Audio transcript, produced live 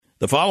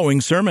The following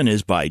sermon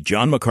is by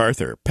John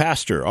MacArthur,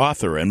 pastor,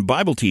 author, and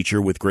Bible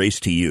teacher with Grace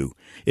to You.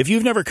 If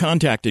you've never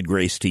contacted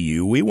Grace to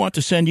You, we want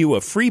to send you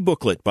a free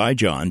booklet by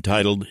John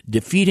titled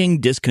Defeating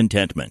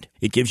Discontentment.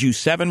 It gives you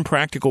 7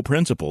 practical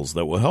principles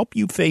that will help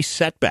you face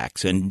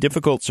setbacks and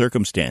difficult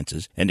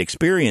circumstances and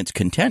experience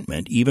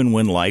contentment even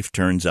when life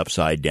turns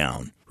upside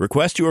down.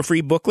 Request your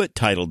free booklet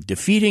titled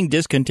Defeating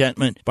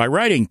Discontentment by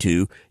writing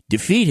to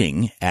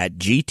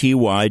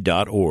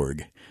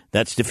defeating@gty.org.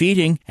 That's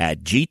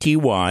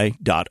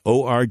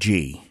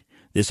defeating@gty.org.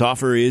 This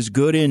offer is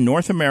good in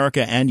North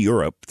America and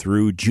Europe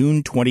through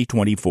June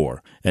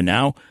 2024. And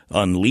now,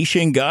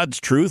 unleashing God's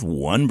truth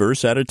one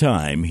verse at a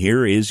time,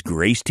 here is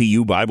Grace to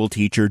You Bible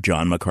teacher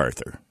John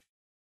MacArthur.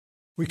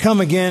 We come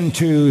again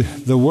to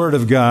the Word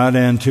of God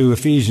and to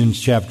Ephesians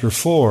chapter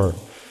 4.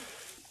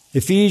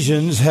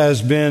 Ephesians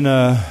has been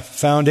a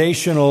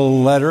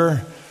foundational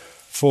letter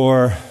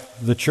for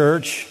the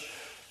church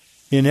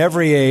in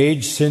every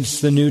age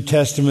since the New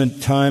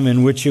Testament time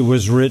in which it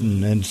was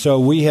written. And so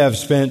we have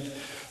spent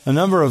a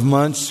number of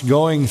months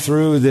going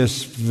through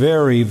this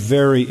very,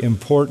 very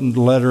important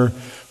letter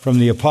from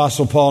the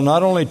Apostle Paul,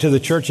 not only to the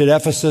church at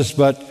Ephesus,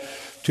 but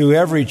to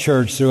every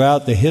church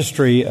throughout the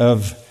history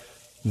of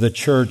the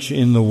church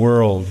in the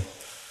world.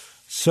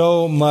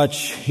 So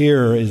much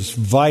here is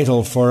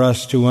vital for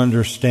us to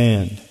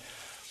understand.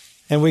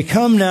 And we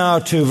come now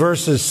to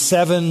verses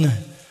 7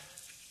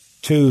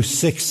 to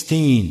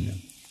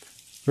 16.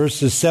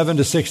 Verses 7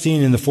 to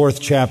 16 in the 4th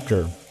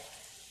chapter.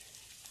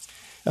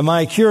 And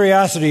my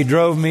curiosity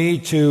drove me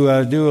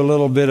to do a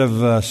little bit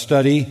of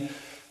study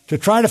to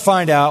try to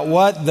find out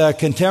what the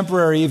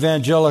contemporary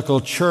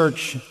evangelical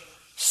church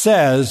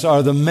says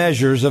are the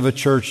measures of a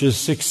church's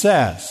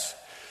success.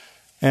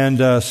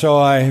 And so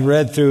I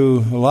read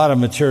through a lot of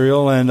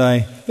material, and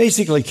I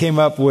basically came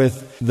up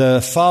with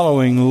the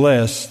following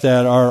lists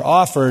that are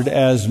offered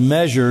as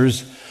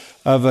measures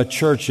of a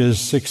church's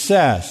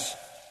success.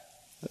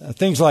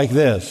 Things like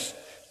this: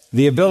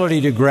 the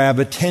ability to grab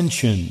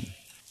attention,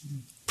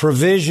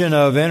 provision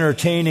of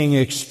entertaining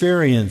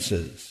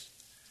experiences,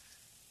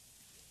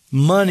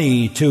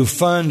 money to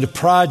fund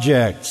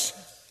projects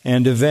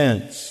and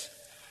events,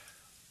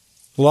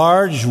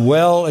 large,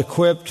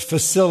 well-equipped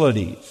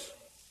facilities,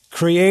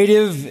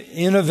 creative,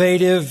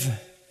 innovative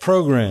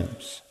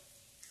programs,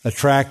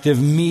 attractive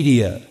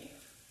media,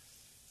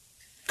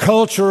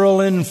 cultural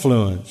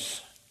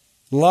influence,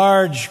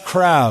 large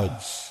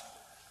crowds.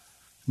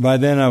 By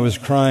then I was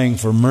crying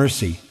for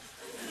mercy.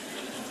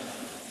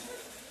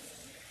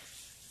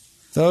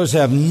 Those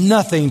have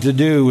nothing to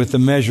do with the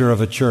measure of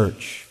a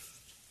church,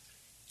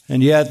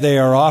 and yet they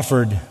are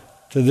offered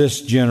to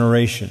this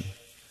generation.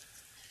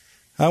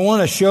 I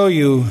want to show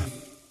you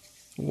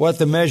what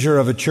the measure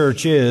of a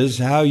church is,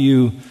 how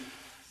you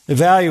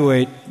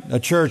evaluate a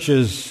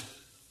church's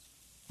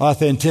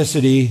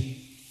authenticity,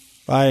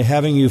 by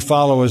having you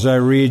follow as I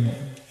read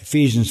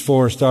Ephesians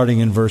 4, starting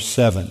in verse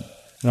 7.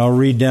 And I'll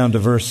read down to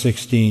verse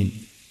 16.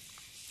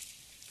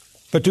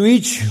 But to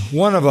each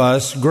one of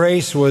us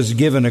grace was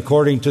given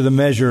according to the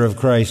measure of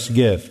Christ's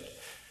gift.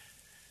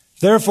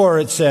 Therefore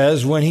it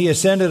says, when he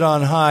ascended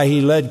on high,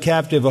 he led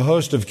captive a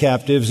host of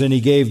captives, and he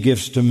gave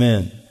gifts to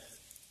men.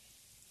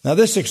 Now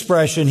this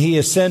expression, he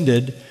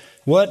ascended,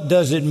 what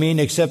does it mean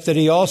except that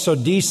he also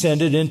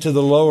descended into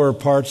the lower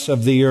parts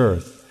of the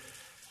earth?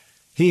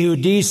 He who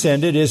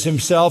descended is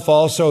himself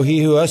also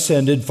he who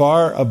ascended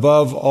far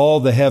above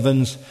all the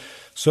heavens,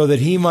 so that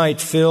he might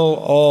fill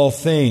all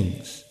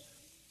things.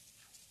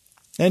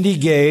 And he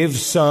gave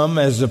some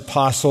as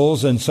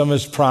apostles, and some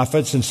as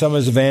prophets, and some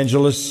as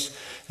evangelists,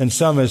 and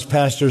some as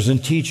pastors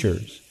and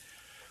teachers,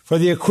 for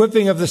the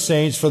equipping of the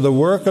saints, for the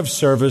work of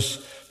service,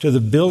 to the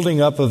building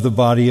up of the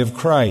body of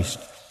Christ,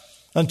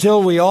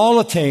 until we all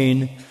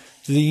attain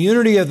to the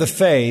unity of the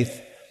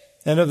faith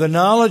and of the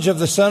knowledge of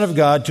the Son of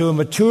God, to a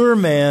mature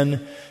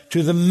man,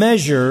 to the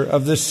measure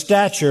of the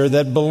stature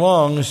that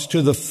belongs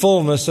to the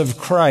fullness of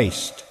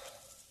Christ.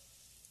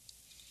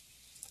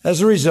 As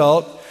a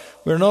result,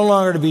 we are no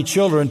longer to be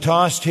children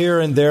tossed here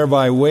and there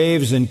by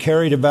waves and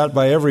carried about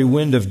by every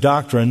wind of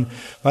doctrine,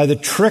 by the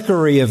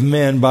trickery of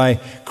men,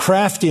 by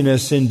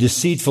craftiness and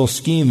deceitful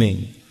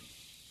scheming.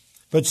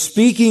 But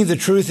speaking the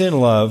truth in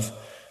love,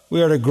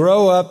 we are to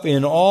grow up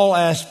in all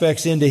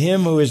aspects into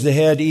Him who is the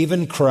head,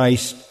 even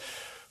Christ,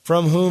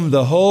 from whom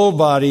the whole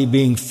body,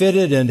 being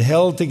fitted and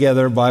held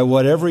together by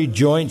what every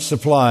joint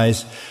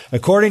supplies,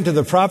 according to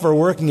the proper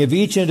working of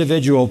each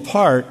individual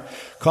part,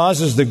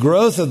 causes the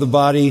growth of the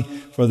body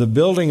for the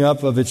building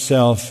up of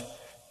itself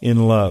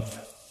in love.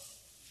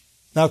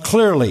 Now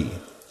clearly,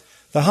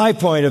 the high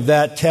point of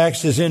that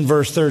text is in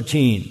verse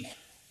 13.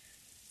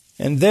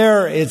 And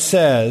there it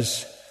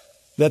says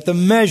that the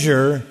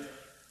measure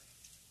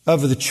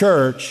of the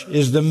church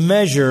is the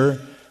measure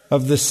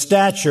of the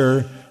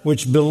stature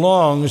which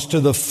belongs to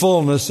the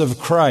fullness of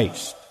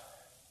Christ.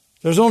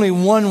 There's only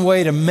one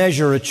way to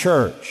measure a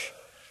church,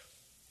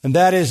 and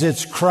that is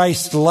its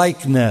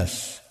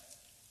Christ-likeness.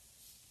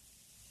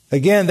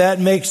 Again, that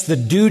makes the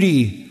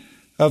duty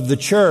of the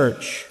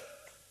church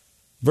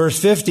Verse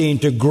 15,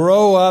 to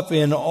grow up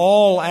in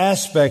all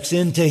aspects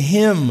into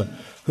Him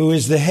who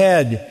is the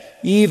head,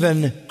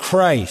 even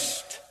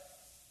Christ.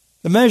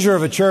 The measure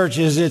of a church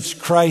is its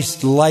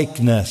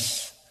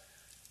Christ-likeness.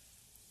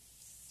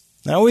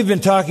 Now, we've been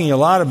talking a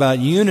lot about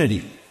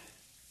unity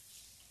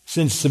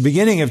since the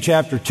beginning of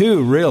chapter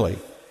 2, really.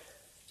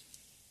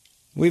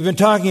 We've been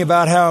talking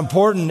about how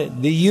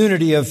important the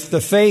unity of the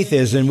faith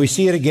is, and we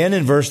see it again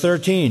in verse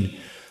 13.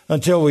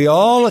 Until we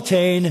all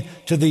attain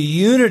to the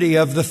unity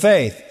of the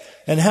faith.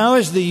 And how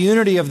is the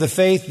unity of the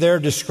faith there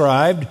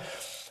described?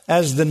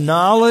 As the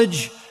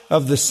knowledge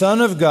of the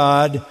Son of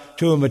God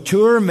to a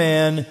mature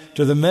man,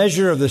 to the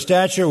measure of the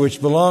stature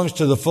which belongs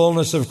to the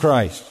fullness of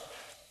Christ.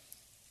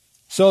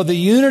 So the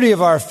unity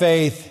of our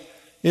faith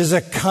is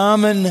a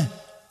common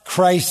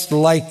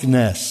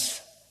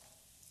Christ-likeness.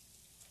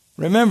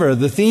 Remember,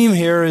 the theme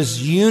here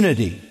is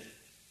unity.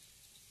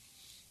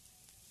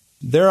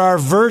 There are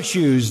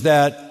virtues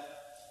that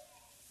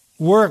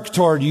work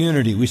toward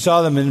unity. We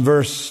saw them in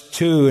verse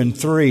 2 and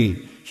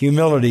 3.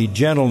 Humility,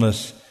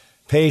 gentleness,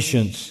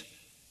 patience,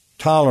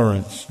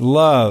 tolerance,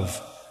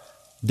 love,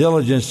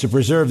 diligence to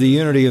preserve the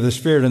unity of the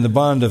Spirit and the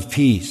bond of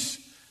peace.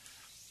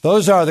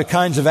 Those are the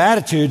kinds of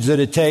attitudes that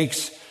it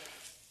takes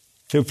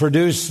to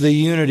produce the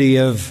unity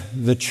of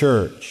the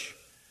church.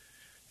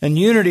 And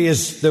unity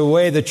is the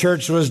way the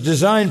church was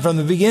designed from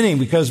the beginning,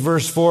 because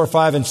verse 4,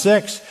 5, and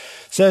 6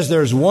 says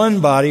there's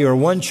one body or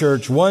one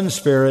church, one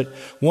Spirit,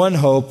 one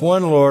hope,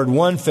 one Lord,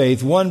 one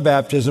faith, one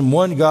baptism,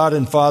 one God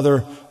and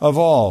Father of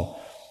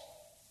all.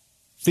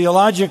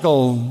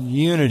 Theological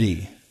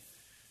unity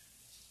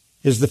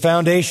is the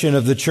foundation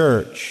of the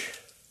church.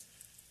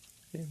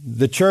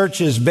 The church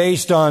is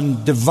based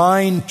on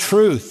divine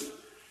truth,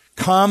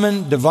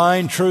 common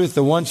divine truth,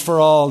 the once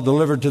for all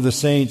delivered to the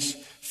saints'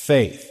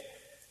 faith.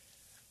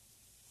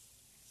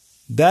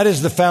 That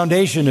is the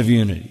foundation of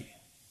unity.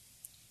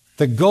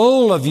 The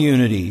goal of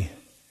unity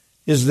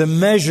is the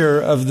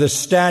measure of the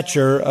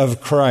stature of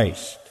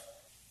Christ.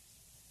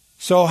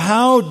 So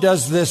how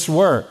does this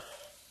work?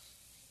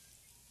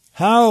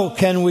 How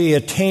can we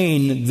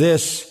attain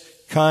this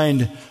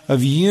kind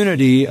of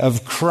unity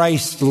of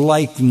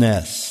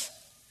Christ-likeness?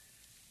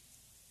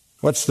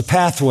 What's the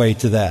pathway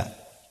to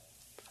that?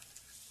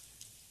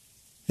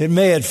 It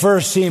may at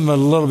first seem a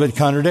little bit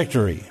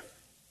contradictory.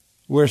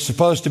 We're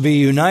supposed to be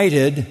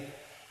united.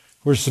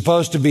 We're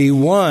supposed to be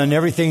one.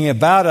 Everything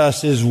about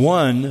us is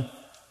one.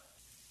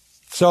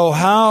 So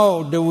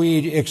how do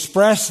we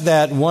express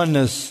that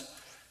oneness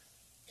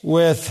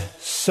with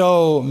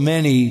so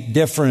many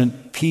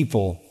different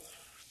people?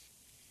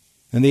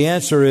 And the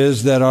answer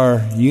is that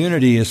our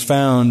unity is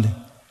found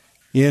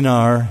in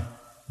our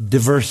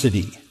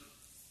diversity.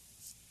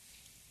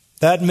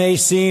 That may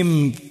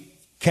seem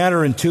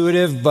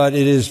counterintuitive, but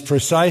it is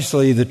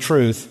precisely the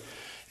truth.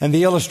 And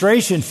the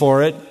illustration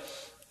for it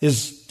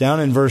is down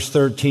in verse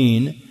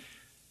 13.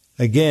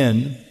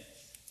 Again,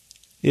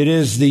 it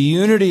is the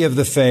unity of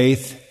the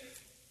faith,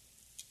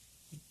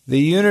 the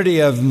unity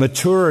of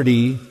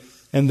maturity,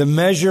 and the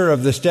measure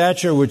of the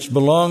stature which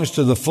belongs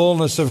to the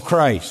fullness of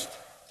Christ.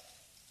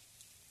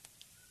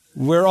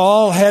 We're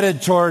all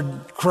headed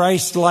toward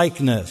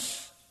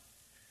Christ-likeness.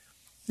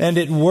 And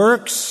it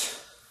works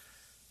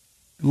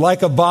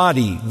like a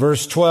body.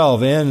 Verse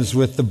 12 ends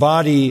with the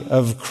body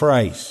of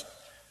Christ.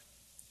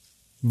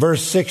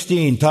 Verse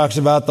 16 talks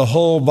about the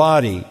whole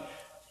body,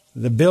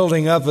 the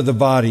building up of the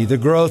body, the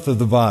growth of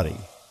the body.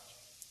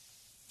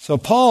 So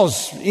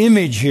Paul's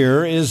image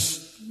here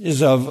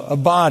is of a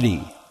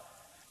body.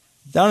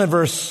 Down in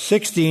verse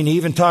 16, he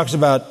even talks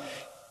about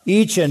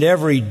each and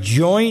every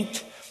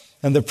joint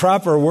and the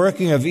proper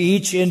working of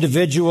each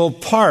individual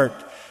part,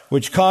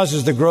 which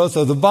causes the growth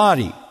of the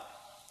body.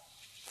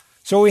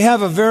 So we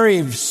have a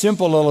very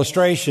simple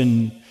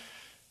illustration.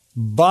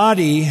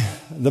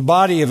 The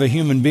body of a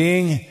human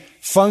being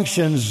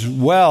functions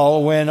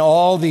well when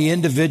all the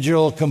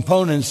individual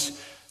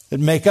components that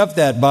make up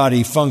that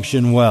body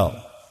function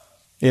well.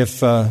 If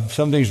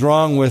something's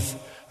wrong with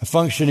a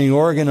functioning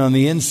organ on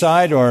the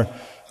inside, or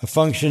a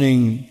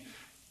functioning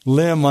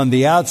limb on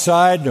the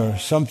outside, or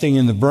something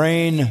in the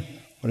brain,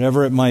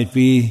 whatever it might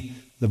be,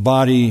 the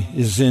body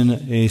is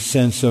in a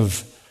sense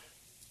of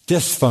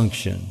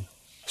dysfunction.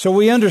 So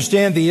we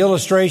understand the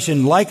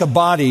illustration, like a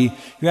body,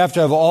 you have to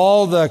have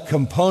all the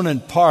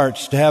component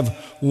parts to have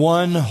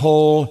one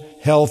whole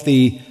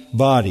healthy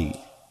body.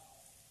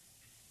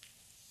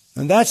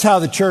 And that's how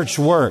the church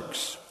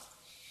works.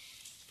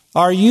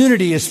 Our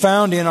unity is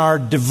found in our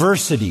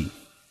diversity.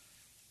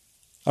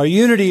 Our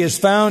unity is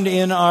found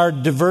in our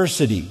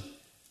diversity.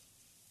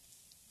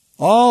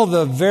 All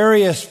the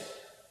various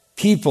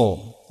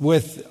people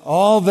with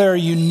all their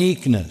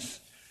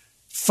uniqueness,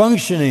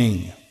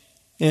 functioning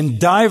in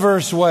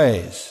diverse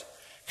ways,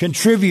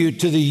 contribute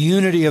to the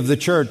unity of the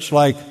church,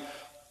 like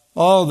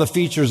all the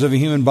features of a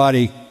human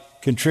body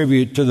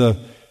contribute to the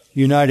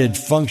united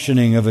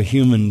functioning of a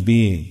human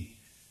being.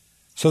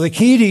 So the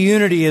key to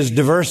unity is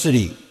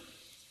diversity.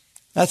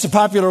 That's a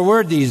popular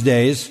word these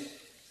days.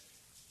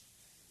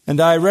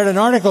 And I read an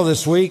article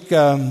this week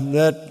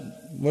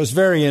that was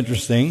very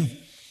interesting.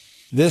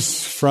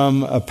 This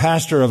from a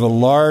pastor of a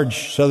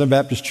large Southern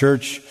Baptist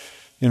church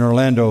in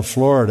Orlando,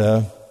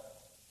 Florida,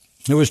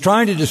 who was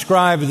trying to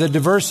describe the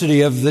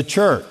diversity of the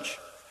church.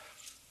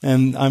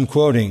 And I'm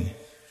quoting,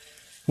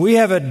 "We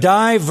have a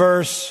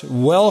diverse,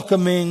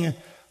 welcoming,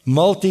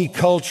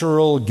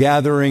 multicultural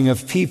gathering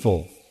of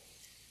people.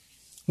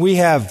 We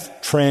have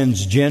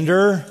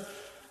transgender,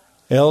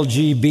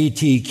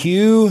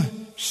 LGBTQ,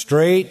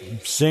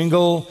 straight,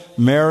 single,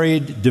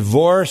 married,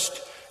 divorced,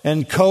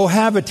 and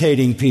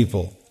cohabitating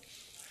people.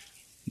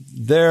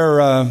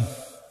 They're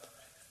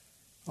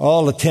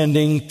all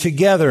attending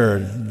together.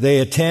 They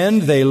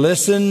attend, they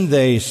listen,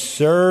 they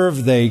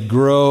serve, they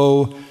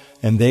grow,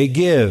 and they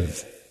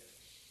give.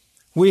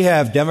 We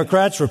have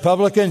Democrats,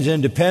 Republicans,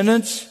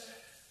 independents,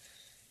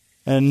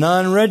 and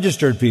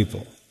non-registered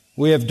people.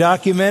 We have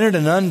documented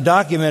and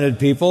undocumented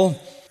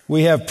people.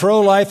 We have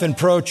pro-life and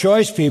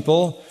pro-choice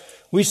people.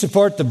 We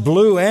support the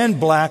blue and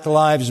black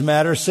lives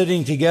matter,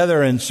 sitting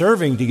together and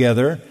serving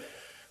together.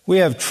 We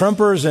have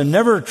Trumpers and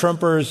never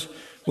Trumpers.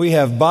 We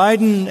have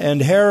Biden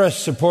and Harris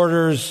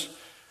supporters."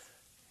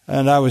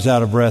 And I was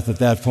out of breath at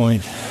that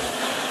point.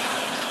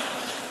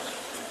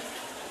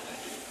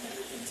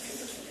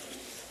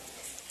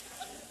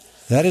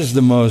 That is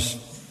the most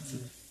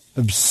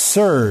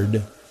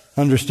absurd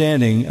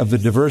understanding of the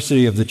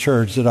diversity of the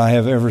church that I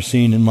have ever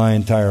seen in my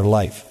entire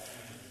life.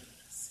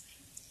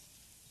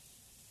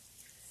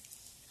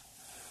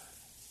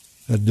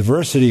 The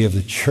diversity of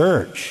the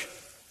church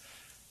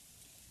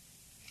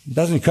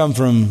doesn't come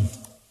from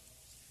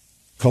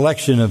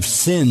collection of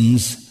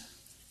sins,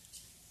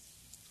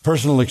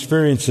 personal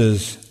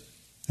experiences,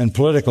 and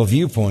political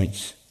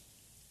viewpoints.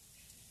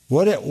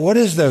 What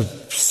is the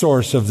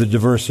source of the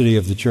diversity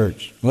of the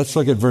church? Let's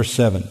look at verse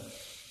 7.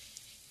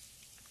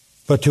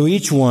 "But to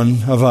each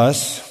one of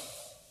us,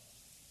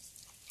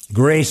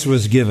 grace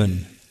was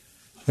given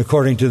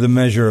according to the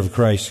measure of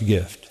Christ's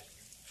gift."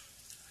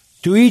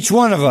 To each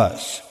one of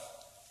us,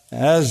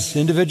 as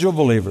individual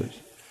believers,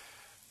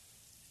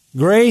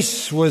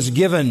 grace was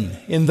given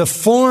in the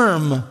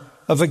form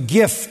of a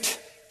gift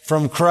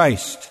from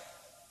Christ.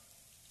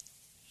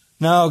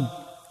 Now,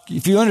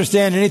 if you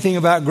understand anything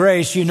about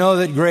grace, you know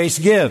that grace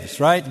gives,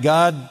 right?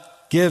 God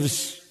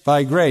gives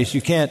by grace.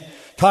 You can't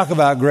talk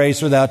about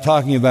grace without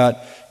talking about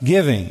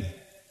giving.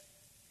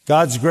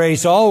 God's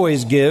grace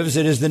always gives.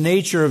 It is the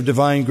nature of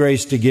divine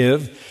grace to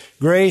give.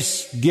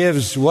 Grace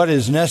gives what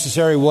is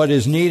necessary, what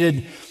is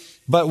needed,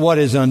 but what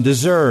is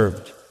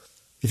undeserved.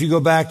 If you go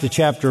back to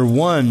chapter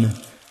 1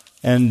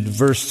 and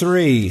verse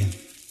 3,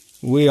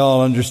 we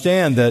all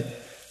understand that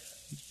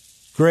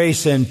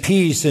grace and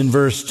peace in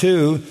verse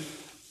 2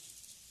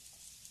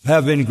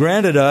 have been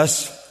granted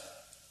us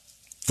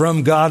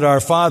from God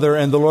our Father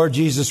and the Lord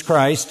Jesus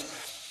Christ.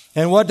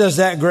 And what does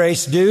that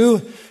grace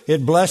do?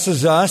 It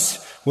blesses us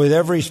with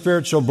every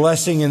spiritual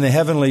blessing in the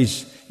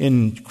heavenlies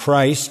in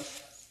Christ.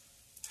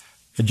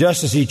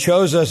 Just as He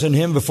chose us in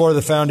Him before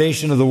the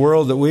foundation of the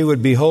world, that we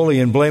would be holy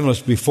and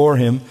blameless before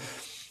Him.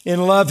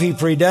 In love, He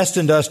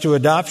predestined us to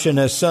adoption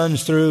as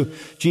sons through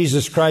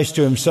Jesus Christ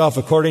to Himself,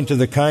 according to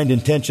the kind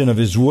intention of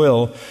His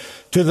will,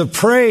 to the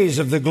praise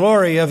of the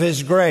glory of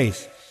His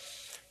grace.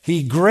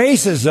 He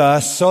graces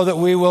us so that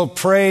we will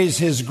praise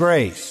His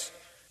grace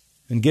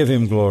and give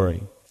Him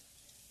glory.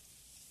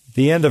 At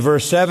the end of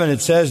verse 7,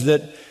 it says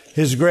that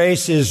His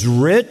grace is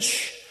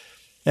rich.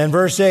 And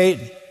verse 8,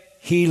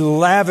 He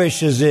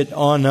lavishes it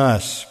on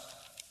us.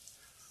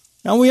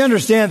 Now we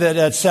understand that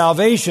at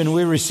salvation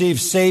we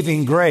receive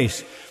saving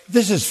grace.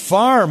 This is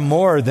far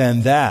more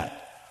than that.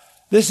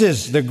 This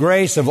is the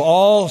grace of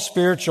all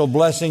spiritual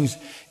blessings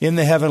in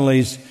the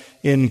heavenlies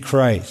in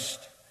Christ.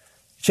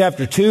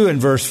 Chapter 2 and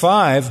verse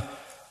 5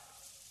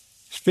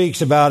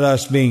 speaks about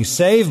us being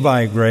saved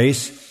by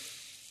grace.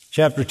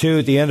 Chapter 2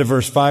 at the end of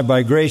verse 5,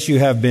 by grace you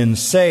have been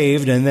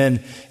saved. And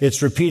then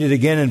it's repeated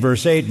again in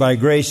verse 8, by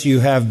grace you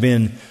have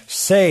been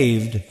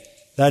saved.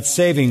 That's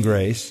saving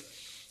grace.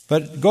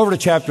 But go over to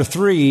chapter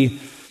 3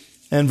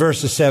 and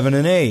verses 7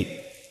 and 8.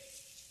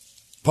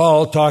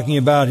 Paul, talking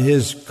about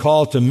his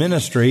call to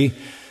ministry,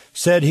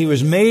 said he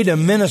was made a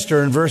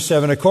minister in verse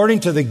 7 according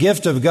to the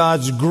gift of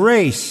God's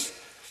grace,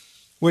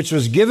 which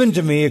was given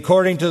to me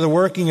according to the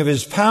working of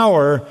His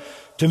power.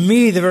 To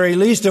me, the very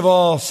least of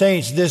all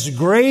saints, this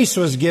grace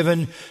was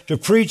given to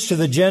preach to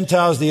the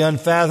Gentiles the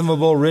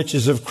unfathomable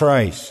riches of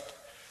Christ.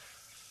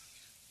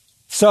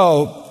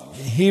 So,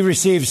 he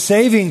received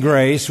saving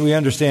grace, we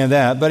understand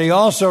that, but he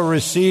also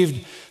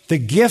received the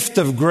gift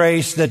of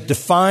grace that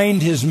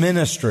defined his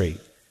ministry.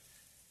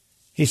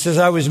 He says,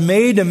 I was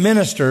made a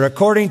minister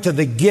according to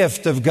the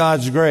gift of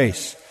God's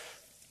grace.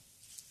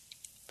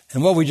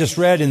 And what we just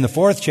read in the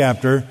 4th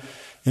chapter,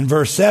 in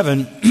verse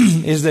 7,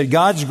 is that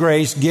God's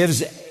grace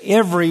gives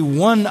every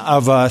one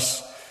of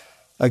us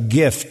a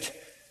gift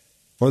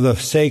for the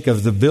sake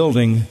of the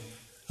building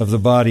of the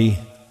body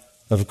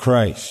of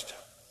Christ.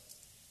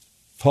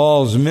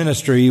 Paul's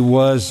ministry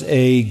was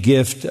a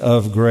gift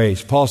of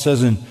grace. Paul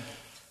says in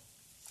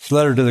his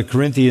letter to the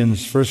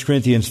Corinthians, 1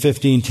 Corinthians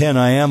 15:10,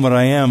 I am what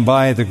I am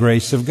by the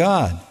grace of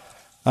God.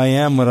 I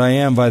am what I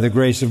am by the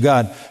grace of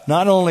God.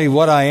 Not only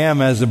what I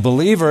am as a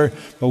believer,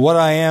 but what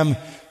I am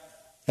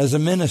as a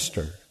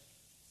minister.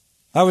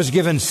 I was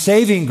given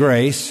saving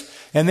grace,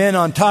 and then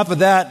on top of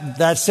that,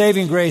 that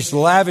saving grace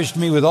lavished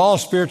me with all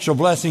spiritual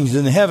blessings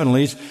in the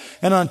heavenlies.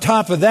 And on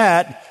top of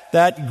that,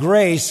 that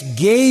grace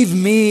gave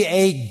me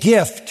a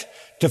gift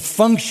to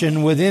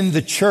function within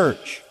the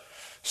church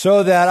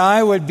so that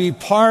I would be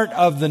part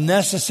of the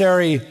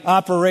necessary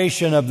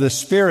operation of the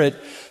Spirit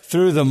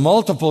through the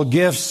multiple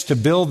gifts to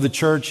build the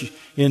church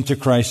into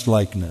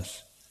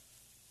Christ-likeness.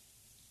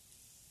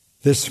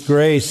 This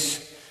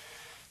grace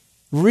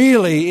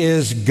really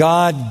is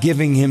God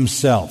giving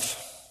Himself.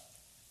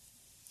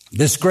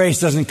 This grace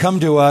doesn't come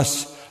to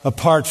us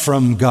apart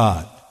from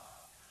God.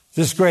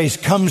 This grace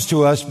comes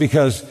to us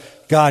because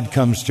God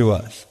comes to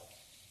us.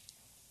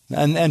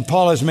 And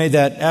Paul has made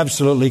that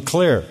absolutely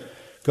clear.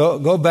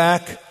 Go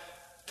back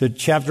to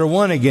chapter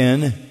 1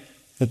 again.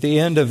 At the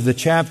end of the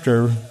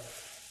chapter,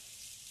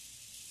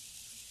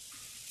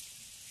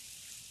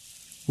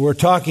 we're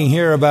talking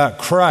here about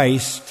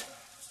Christ.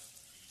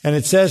 And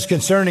it says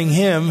concerning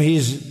Him,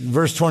 He's,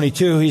 verse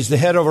 22, He's the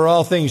head over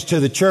all things to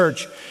the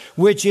church,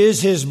 which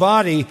is His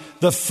body,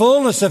 the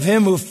fullness of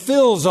Him who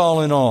fills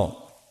all in all.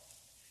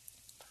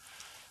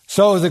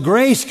 So the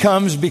grace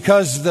comes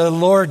because the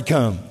Lord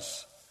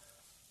comes.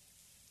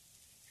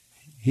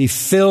 He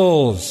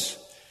fills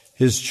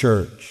His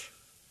church.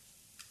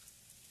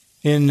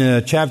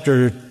 In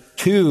chapter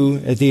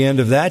 2, at the end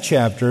of that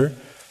chapter,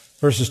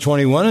 verses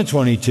 21 and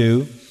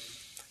 22,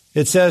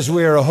 it says,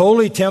 we are a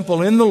holy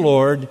temple in the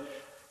Lord,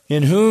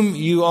 in whom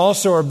you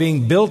also are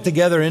being built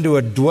together into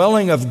a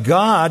dwelling of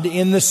God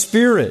in the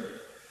Spirit.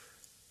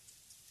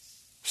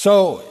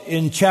 So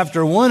in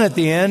chapter 1 at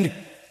the end,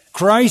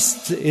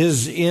 Christ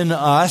is in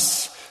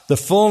us, the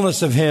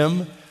fullness of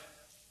Him.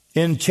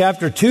 In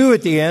chapter 2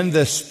 at the end,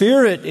 the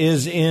Spirit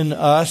is in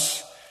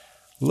us.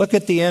 Look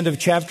at the end of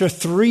chapter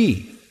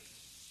 3.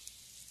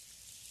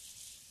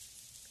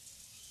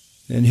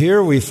 And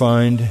here we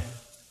find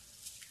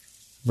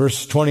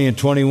verse 20 and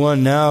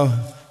 21,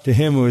 now to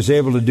Him who is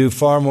able to do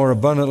far more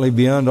abundantly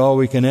beyond all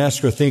we can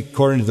ask or think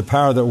according to the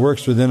power that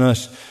works within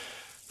us,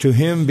 to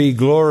Him be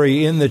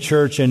glory in the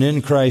church and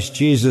in Christ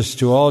Jesus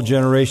to all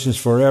generations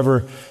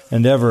forever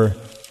and ever.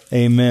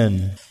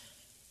 Amen.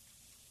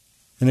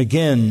 And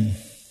again,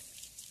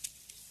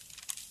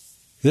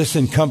 this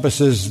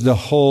encompasses the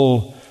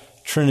whole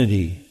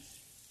Trinity.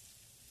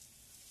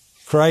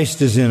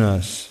 Christ is in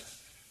us.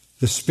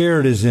 The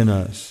Spirit is in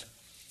us.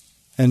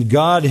 And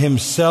God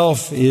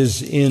Himself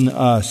is in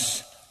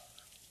us,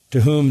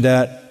 to whom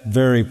that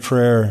very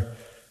prayer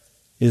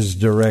is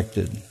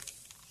directed.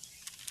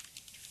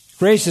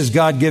 Grace is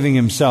God giving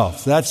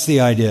Himself. That's the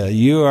idea.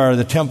 You are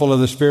the temple of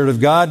the Spirit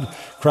of God.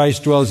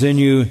 Christ dwells in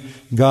you.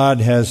 God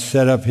has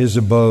set up His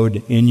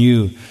abode in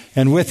you.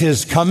 And with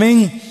His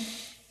coming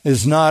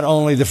is not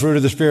only the fruit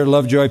of the Spirit,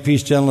 love, joy,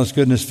 peace, gentleness,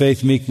 goodness,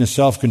 faith, meekness,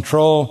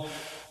 self-control,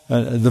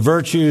 the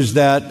virtues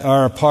that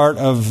are a part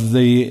of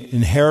the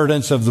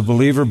inheritance of the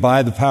believer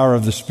by the power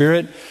of the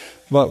Spirit.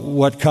 But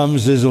what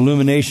comes is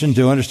illumination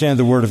to understand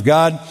the Word of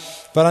God.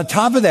 But on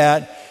top of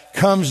that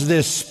comes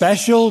this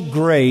special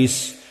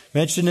grace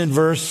mentioned in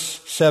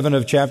verse 7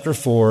 of chapter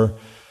 4,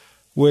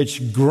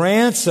 which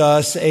grants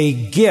us a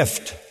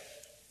gift.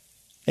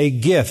 A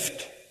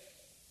gift.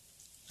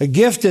 A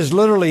gift is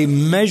literally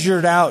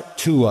measured out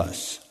to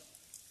us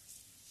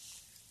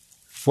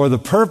for the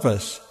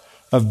purpose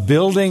of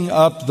building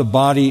up the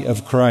body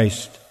of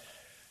Christ.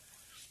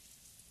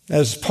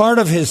 As part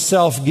of His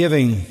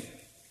self-giving,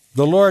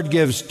 the Lord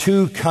gives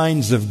two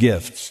kinds of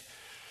gifts.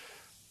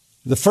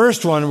 The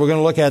first one we're going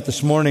to look at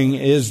this morning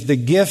is the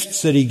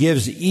gifts that He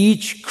gives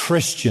each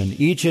Christian,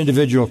 each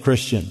individual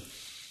Christian.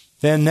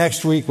 Then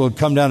next week we'll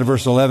come down to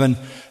verse 11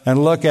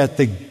 and look at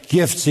the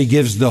gifts He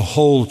gives the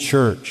whole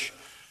church.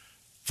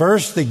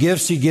 First, the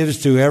gifts He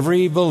gives to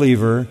every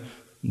believer,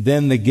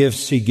 then the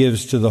gifts He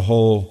gives to the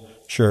whole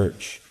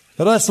church.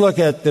 But let's look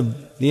at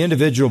the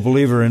individual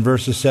believer in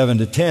verses 7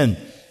 to 10.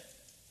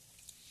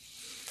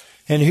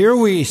 And here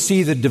we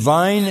see the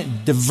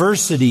divine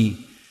diversity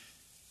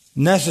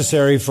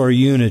necessary for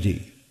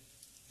unity.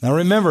 Now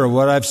remember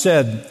what I've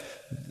said.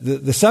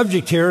 The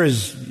subject here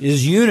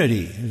is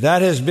unity.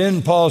 That has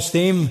been Paul's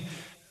theme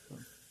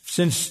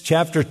since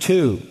chapter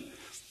 2.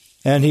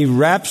 And he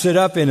wraps it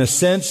up in a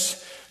sense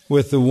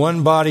with the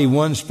one body,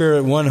 one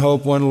Spirit, one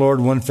hope, one Lord,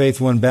 one faith,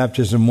 one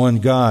baptism, one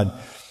God.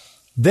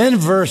 Then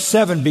verse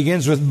 7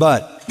 begins with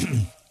but.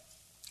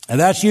 And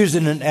that's used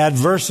in an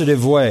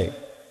adversative way.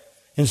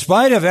 In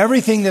spite of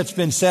everything that's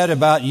been said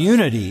about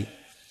unity,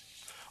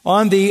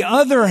 on the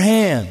other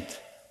hand,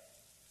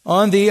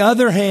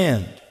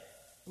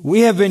 we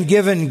have been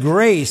given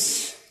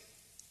grace,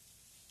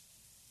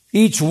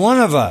 each one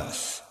of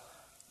us,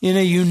 in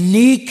a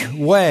unique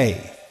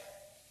way,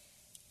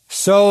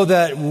 so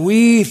that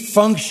we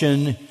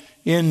function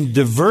in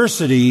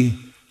diversity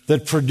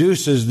that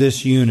produces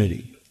this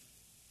unity.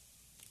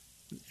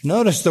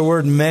 Notice the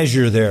word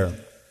measure there.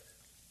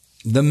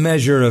 The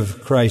measure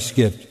of Christ's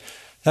gift.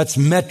 That's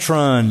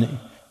metron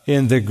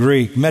in the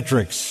Greek,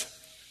 metrics.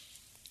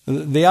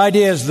 The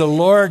idea is the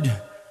Lord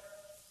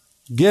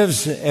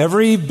gives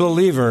every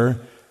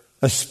believer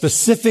a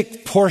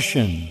specific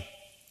portion,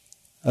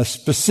 a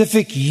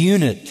specific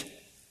unit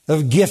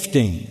of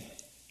gifting,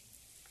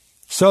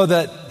 so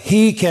that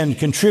he can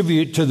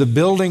contribute to the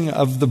building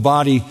of the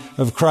body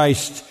of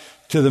Christ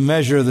to the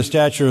measure of the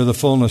stature of the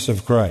fullness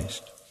of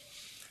Christ.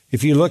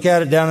 If you look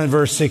at it down in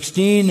verse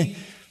 16,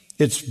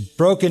 it's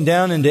broken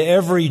down into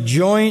every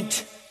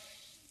joint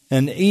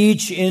and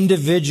each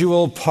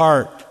individual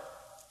part.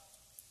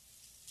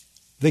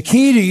 The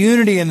key to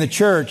unity in the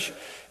church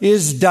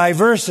is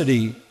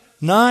diversity,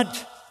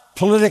 not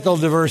political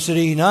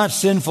diversity, not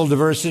sinful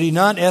diversity,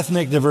 not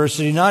ethnic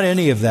diversity, not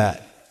any of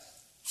that.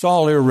 It's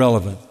all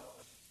irrelevant.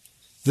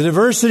 The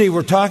diversity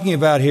we're talking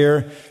about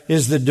here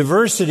is the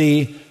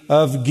diversity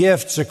of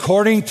gifts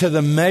according to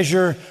the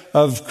measure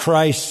of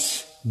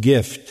Christ's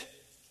gift.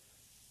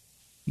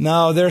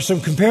 Now, there are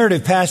some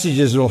comparative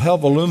passages that will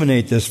help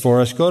illuminate this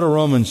for us. Go to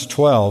Romans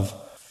 12.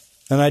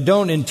 And I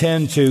don't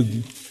intend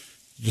to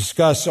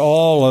discuss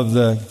all of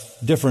the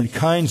different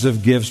kinds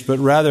of gifts, but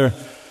rather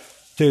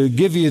to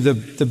give you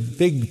the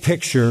big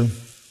picture.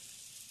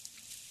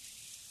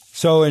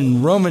 So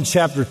in Romans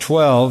chapter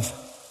 12,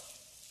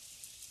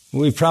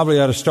 we probably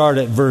ought to start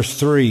at verse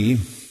 3,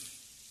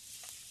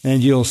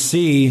 and you'll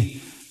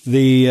see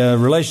the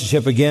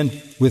relationship again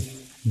with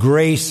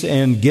grace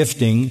and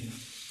gifting.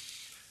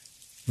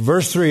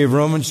 Verse 3 of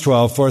Romans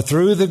 12, for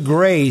through the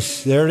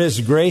grace, there it is,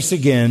 grace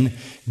again,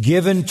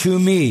 given to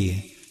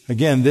me.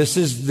 Again, this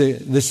is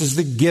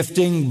the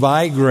gifting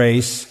by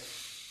grace.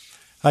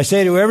 I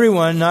say to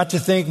everyone not to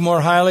think more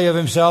highly of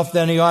himself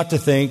than he ought to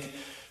think,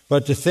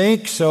 but to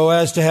think so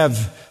as to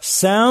have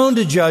sound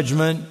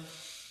judgment,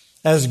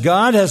 as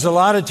God has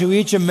allotted to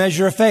each a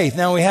measure of faith.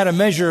 Now, we had a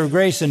measure of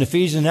grace in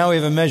Ephesians, now we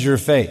have a measure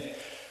of faith.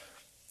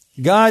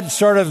 God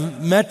sort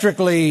of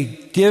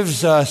metrically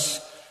gives us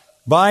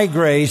by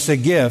grace a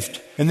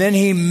gift, and then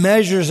He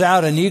measures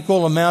out an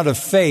equal amount of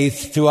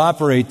faith to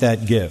operate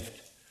that gift.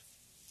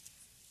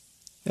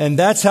 And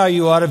that's how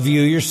you ought to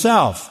view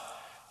yourself.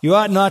 You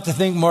ought not to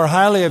think more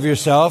highly of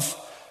yourself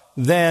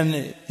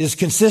than is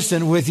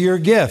consistent with your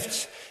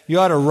gifts. You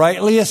ought to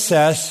rightly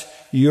assess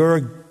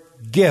your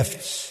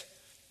gifts.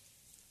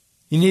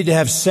 You need to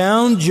have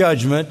sound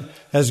judgment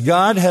as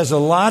God has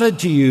allotted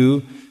to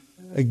you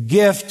a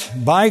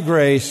gift by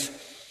grace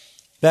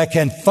that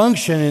can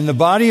function in the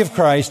body of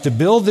Christ to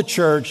build the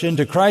church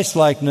into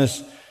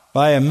Christ-likeness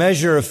by a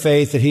measure of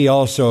faith that He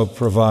also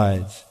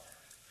provides.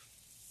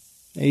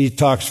 He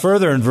talks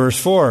further in verse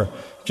 4,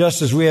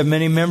 just as we have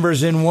many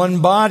members in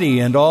one body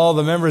and all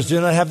the members do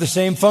not have the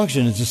same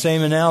function. It's the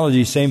same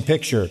analogy, same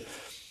picture.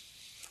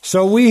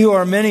 So we who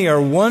are many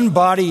are one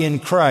body in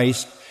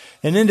Christ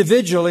and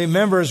individually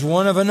members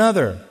one of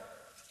another.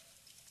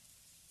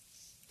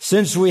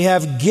 Since we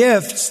have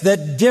gifts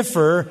that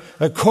differ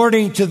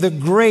according to the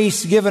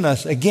grace given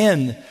us.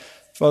 Again,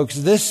 folks,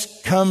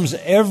 this comes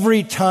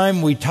every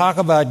time we talk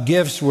about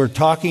gifts, we're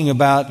talking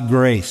about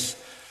grace.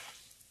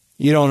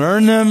 You don't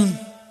earn them.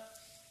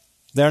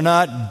 They're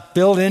not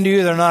built into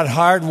you. They're not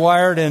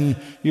hardwired in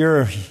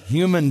your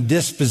human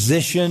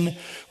disposition.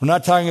 We're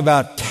not talking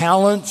about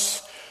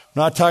talents.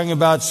 We're not talking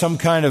about some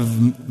kind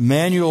of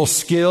manual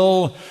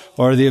skill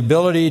or the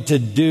ability to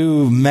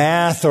do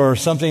math or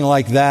something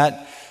like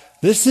that.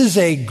 This is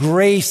a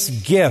grace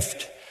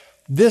gift.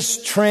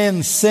 This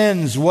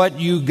transcends what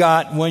you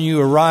got when you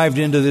arrived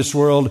into this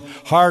world,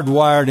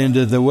 hardwired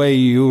into the way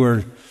you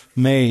were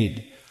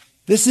made.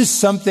 This is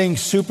something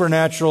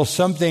supernatural,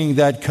 something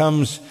that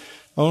comes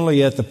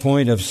only at the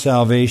point of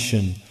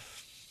salvation.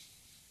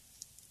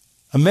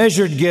 A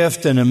measured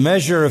gift and a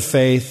measure of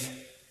faith,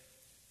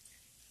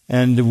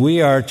 and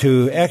we are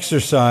to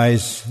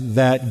exercise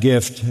that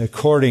gift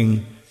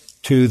according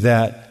to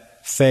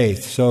that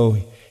faith. So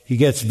he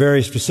gets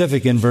very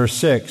specific in verse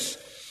 6.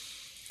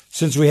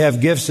 Since we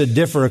have gifts that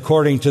differ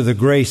according to the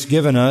grace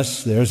given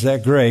us, there's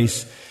that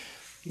grace,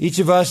 each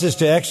of us is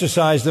to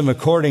exercise them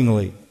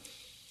accordingly.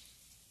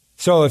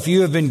 So if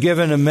you have been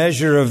given a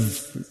measure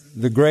of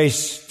the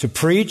grace to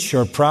preach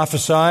or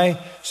prophesy,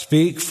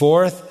 speak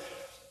forth,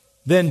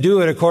 then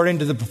do it according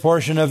to the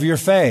proportion of your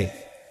faith.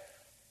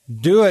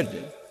 Do it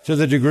to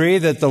the degree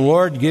that the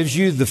Lord gives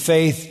you the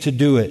faith to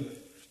do it.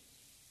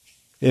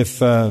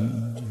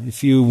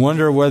 If you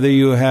wonder whether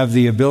you have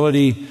the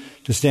ability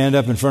to stand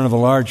up in front of a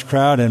large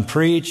crowd and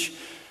preach,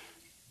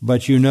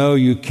 but you know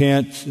you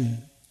can't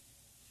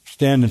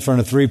stand in front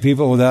of 3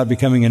 people without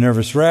becoming a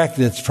nervous wreck,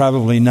 that's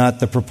probably not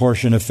the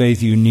proportion of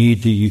faith you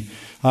need to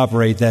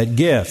operate that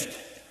gift.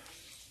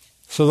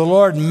 So the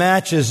Lord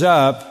matches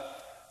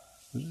up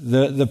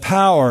the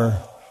power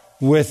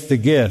with the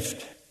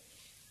gift.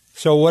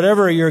 So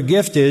whatever your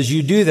gift is,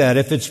 you do that.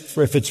 If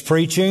it's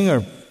preaching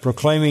or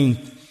proclaiming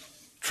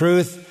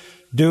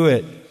truth, do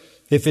it.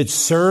 If it's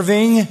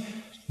serving,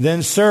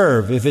 then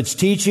serve. If it's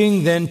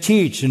teaching, then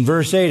teach. In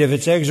verse 8, if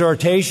it's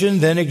exhortation,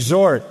 then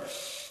exhort.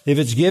 If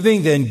it's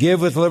giving, then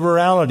give with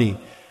liberality.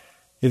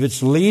 If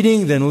it's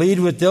leading, then lead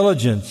with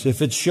diligence.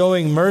 If it's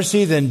showing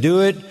mercy, then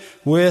do it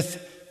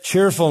with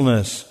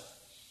cheerfulness.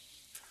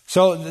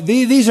 So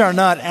these are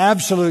not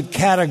absolute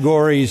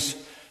categories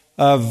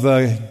of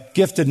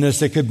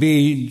giftedness that could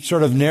be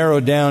sort of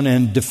narrowed down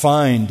and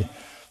defined.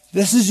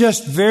 This is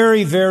just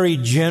very, very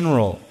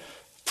general.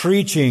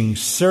 Preaching,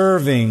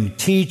 serving,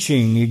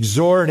 teaching,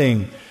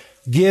 exhorting,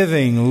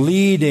 giving,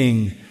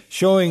 leading,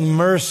 showing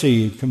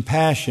mercy,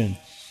 compassion.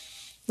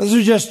 Those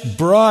are just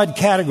broad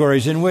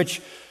categories in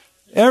which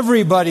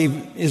everybody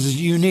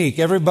is unique.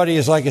 Everybody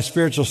is like a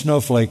spiritual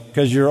snowflake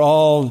because you're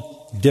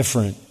all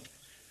different.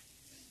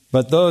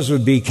 But those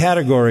would be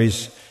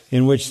categories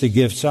in which the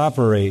gifts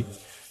operate.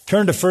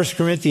 Turn to 1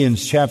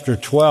 Corinthians chapter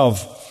 12.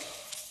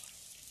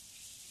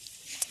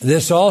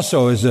 This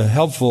also is a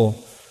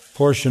helpful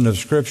portion of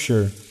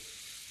Scripture.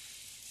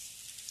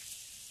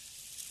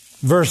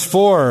 Verse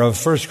 4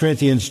 of 1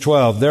 Corinthians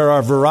 12. There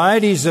are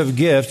varieties of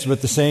gifts,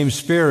 but the same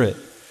Spirit.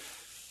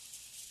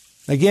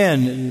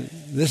 Again,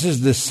 this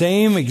is the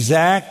same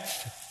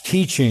exact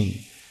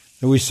teaching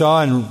that we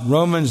saw in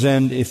Romans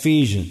and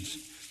Ephesians.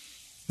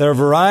 There are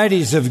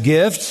varieties of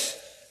gifts,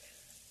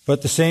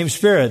 but the same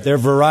Spirit. There are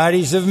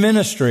varieties of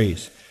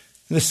ministries,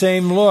 the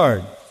same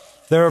Lord.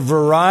 There are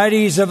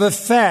varieties of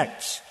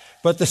effects,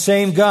 but the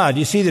same God.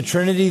 You see the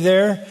Trinity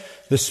there?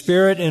 The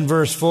Spirit in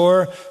verse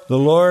 4, the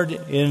Lord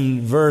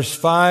in verse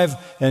 5,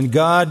 and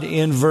God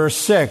in verse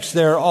 6.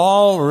 They're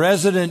all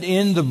resident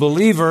in the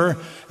believer,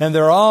 and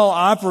they're all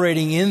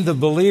operating in the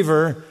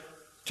believer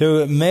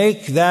to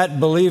make that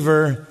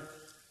believer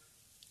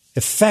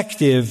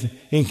effective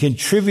in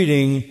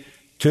contributing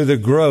to the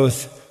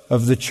growth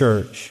of the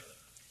church.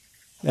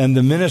 And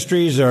the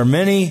ministries are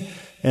many,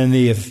 and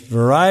the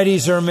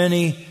varieties are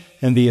many,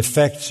 and the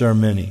effects are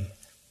many.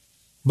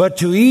 But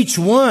to each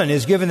one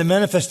is given the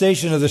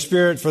manifestation of the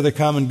Spirit for the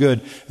common good.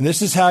 And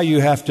this is how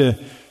you have to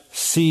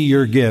see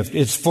your gift.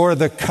 It's for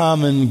the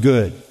common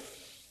good.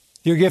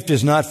 Your gift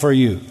is not for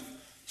you.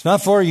 It's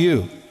not for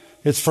you.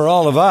 It's for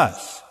all of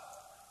us.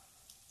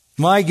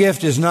 My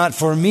gift is not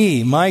for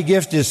me. My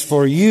gift is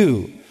for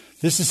you.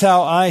 This is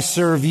how I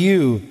serve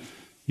you.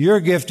 Your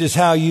gift is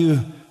how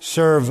you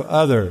serve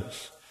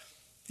others.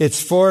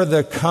 It's for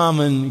the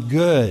common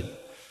good.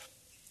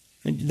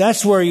 And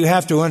that's where you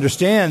have to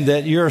understand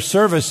that your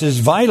service is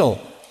vital.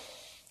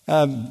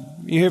 You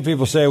hear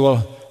people say,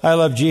 well, I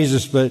love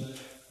Jesus, but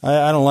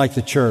I don't like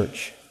the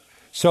church.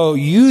 So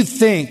you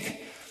think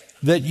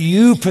that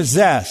you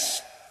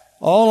possess,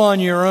 all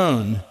on your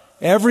own,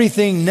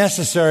 everything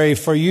necessary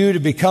for you to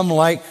become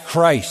like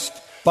Christ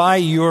by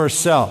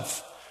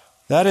yourself.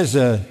 That is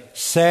a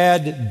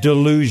sad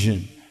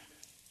delusion.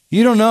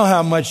 You don't know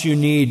how much you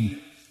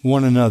need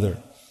one another.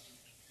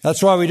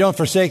 That's why we don't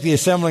forsake the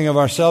assembling of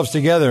ourselves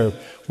together.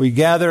 We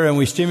gather and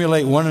we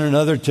stimulate one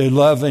another to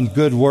love and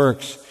good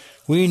works.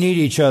 We need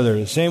each other,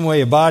 the same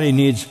way a body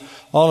needs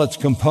all its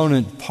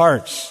component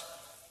parts.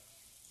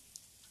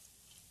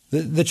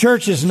 The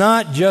church is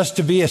not just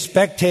to be a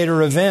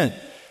spectator event.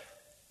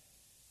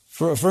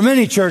 For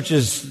many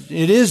churches,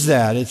 it is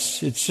that. It's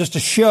just a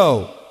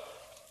show.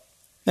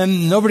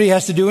 And nobody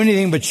has to do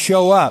anything but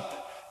show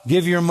up,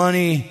 give your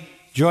money,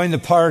 join the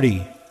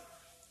party.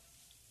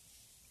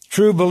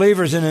 True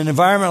believers in an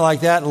environment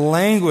like that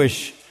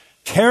languish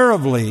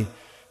terribly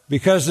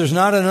because there's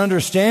not an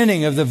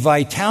understanding of the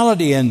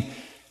vitality and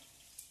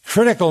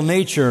critical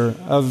nature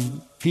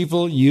of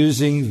people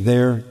using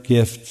their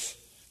gifts.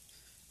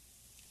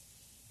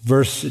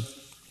 Verse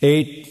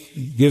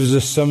 8 gives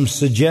us some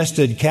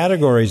suggested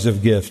categories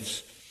of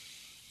gifts.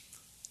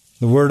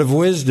 The word of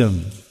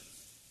wisdom,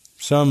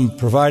 some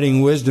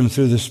providing wisdom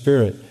through the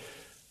Spirit.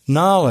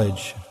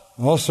 Knowledge,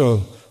 also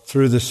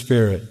through the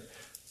Spirit.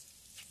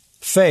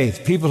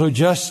 Faith, people who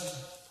just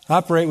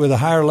operate with a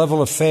higher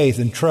level of faith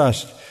and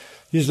trust,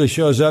 usually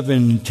shows up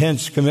in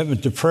intense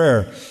commitment to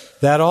prayer.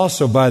 That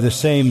also by the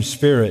same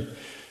Spirit.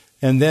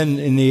 And then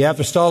in the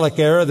apostolic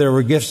era, there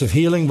were gifts of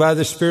healing by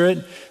the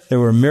Spirit. There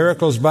were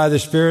miracles by the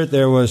Spirit.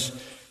 There was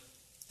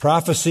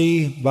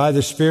prophecy by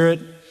the Spirit.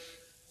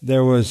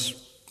 There was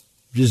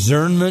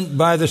discernment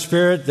by the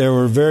Spirit. There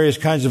were various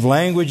kinds of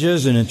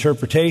languages and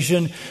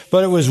interpretation.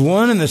 But it was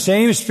one and the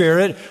same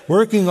Spirit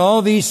working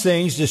all these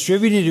things,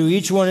 distributing to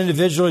each one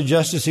individually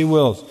just as He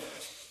wills.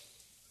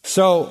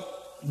 So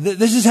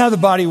this is how the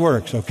body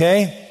works,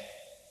 okay?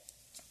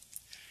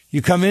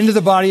 You come into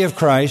the body of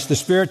Christ. The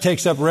Spirit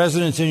takes up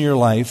residence in your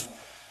life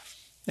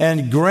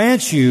and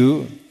grants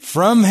you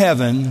from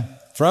heaven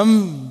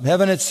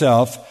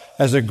itself,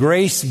 as a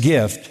grace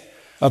gift,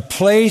 a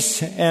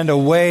place and a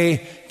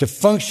way to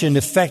function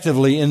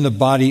effectively in the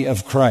body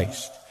of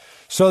Christ,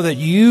 so that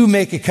you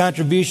make a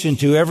contribution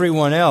to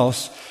everyone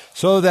else,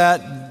 so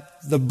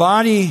that the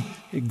body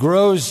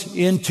grows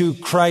into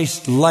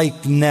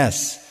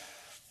Christ-likeness.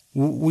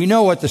 We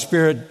know what the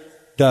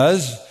Spirit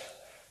does.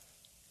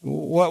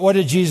 What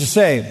did Jesus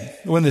say?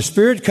 When the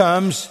Spirit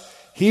comes,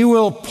 He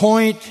will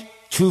point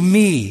to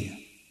me.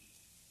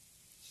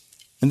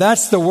 And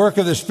that's the work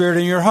of the Spirit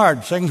in your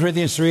heart. 2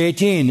 Corinthians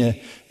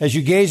 3:18. As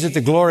you gaze at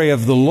the glory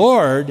of the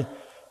Lord,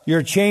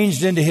 you're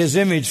changed into His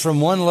image from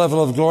one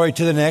level of glory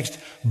to the next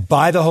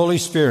by the Holy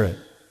Spirit.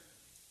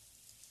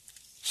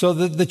 So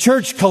the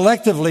church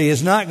collectively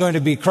is not going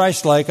to be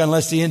Christ-like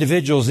unless the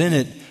individuals in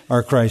it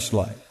are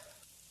Christ-like.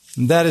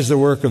 And that is the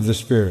work of the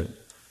Spirit.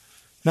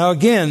 Now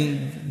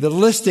again, the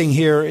listing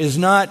here is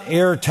not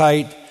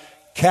airtight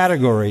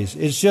categories.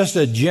 It's just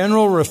a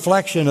general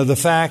reflection of the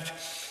fact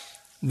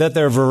that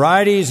there are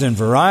varieties and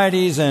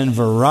varieties and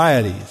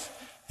varieties.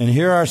 And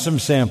here are some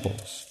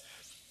samples.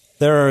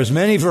 There are as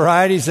many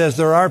varieties as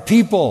there are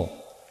people.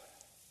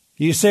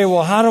 You say,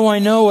 well, how do I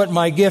know what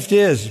my gift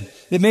is?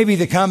 It may be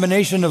the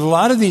combination of a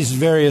lot of these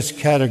various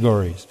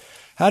categories.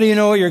 How do you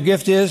know what your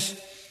gift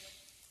is?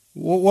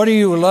 What do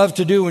you love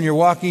to do when you're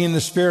walking in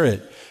the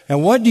Spirit?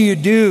 And what do you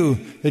do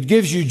that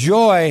gives you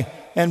joy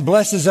and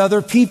blesses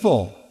other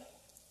people?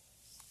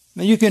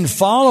 Now, you can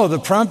follow the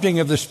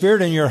prompting of the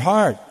Spirit in your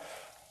heart.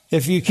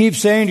 If you keep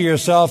saying to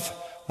yourself,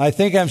 I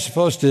think I'm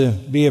supposed to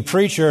be a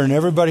preacher, and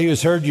everybody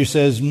who's heard you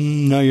says,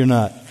 no, you're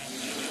not.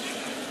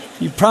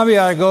 You probably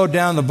ought to go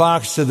down the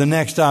box to the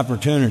next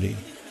opportunity.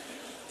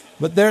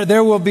 But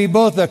there will be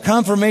both a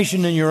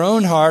confirmation in your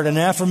own heart, an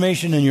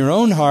affirmation in your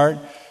own heart,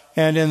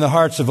 and in the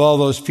hearts of all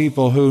those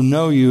people who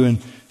know you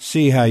and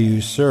see how you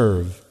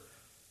serve.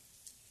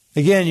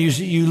 Again,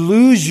 you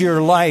lose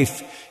your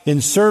life in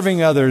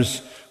serving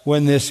others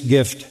when this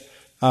gift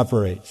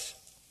operates.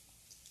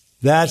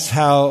 That's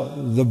how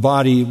the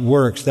body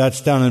works.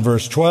 That's down in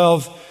verse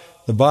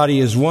 12. The body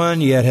is one,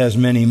 yet has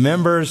many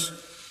members.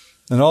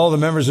 And all the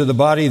members of the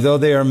body, though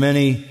they are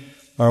many,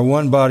 are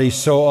one body,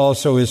 so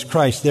also is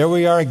Christ. There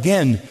we are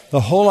again. The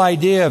whole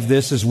idea of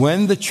this is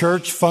when the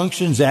church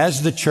functions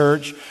as the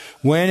church,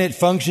 when it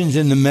functions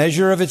in the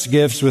measure of its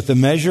gifts, with the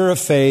measure of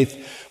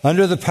faith,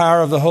 under the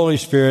power of the Holy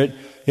Spirit,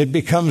 it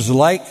becomes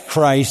like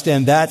Christ,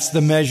 and that's the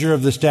measure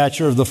of the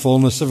stature of the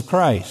fullness of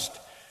Christ.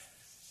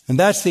 And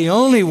that's the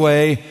only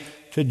way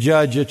to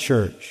judge a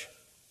church.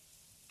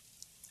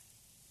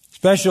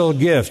 Special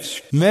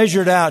gifts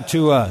measured out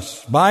to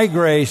us by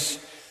grace,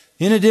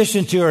 in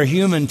addition to our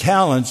human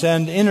talents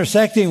and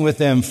intersecting with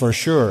them for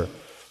sure,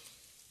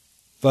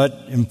 but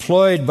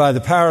employed by the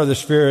power of the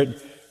Spirit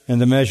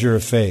and the measure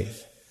of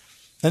faith.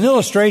 An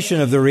illustration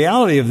of the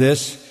reality of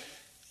this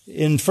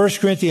in 1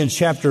 Corinthians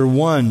chapter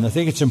 1, I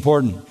think it's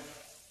important,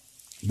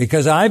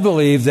 because I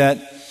believe that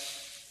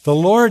the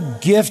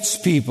Lord gifts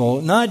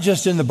people, not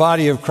just in the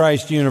body of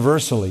Christ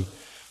universally,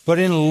 but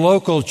in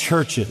local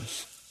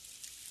churches.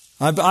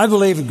 I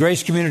believe at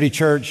Grace Community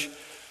Church,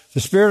 the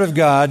Spirit of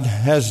God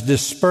has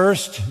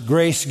dispersed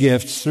grace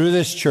gifts through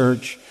this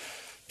church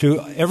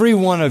to every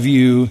one of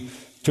you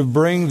to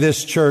bring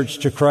this church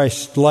to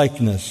Christ's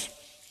likeness.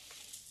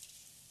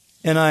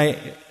 And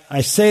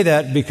I say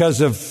that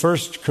because of 1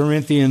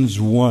 Corinthians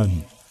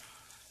 1.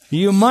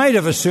 You might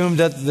have assumed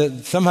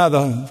that somehow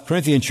the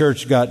Corinthian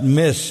church got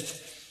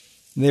missed.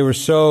 They were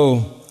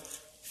so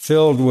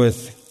filled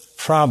with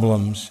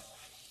problems.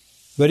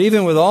 But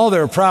even with all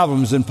their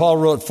problems, and Paul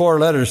wrote 4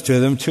 letters to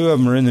them, 2 of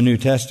them are in the New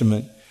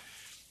Testament.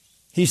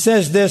 He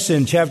says this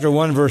in chapter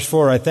 1, verse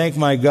 4, I thank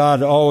my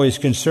God always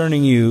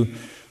concerning you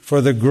for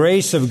the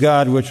grace of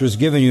God which was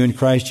given you in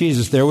Christ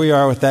Jesus. There we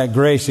are with that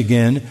grace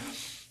again.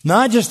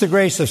 Not just the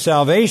grace of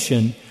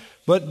salvation,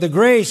 but the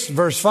grace,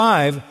 verse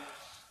 5,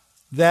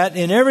 that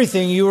in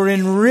everything you were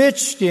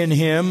enriched in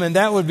Him, and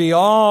that would be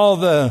all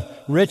the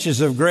riches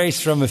of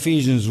grace from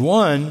Ephesians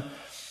 1,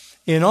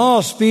 in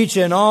all speech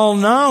and all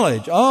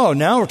knowledge. Oh,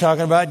 now we're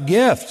talking about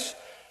gifts.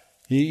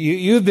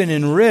 You've been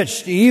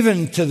enriched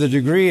even to the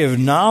degree of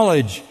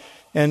knowledge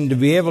and to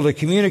be able to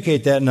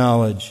communicate that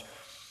knowledge,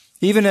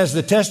 even as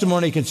the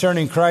testimony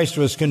concerning Christ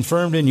was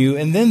confirmed in you.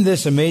 And then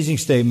this amazing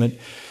statement,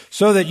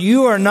 so that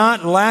you are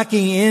not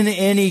lacking in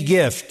any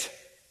gift.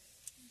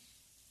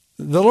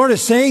 The Lord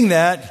is saying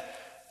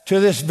that to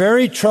this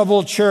very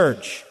troubled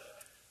church.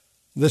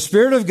 The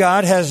Spirit of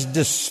God has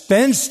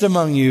dispensed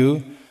among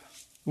you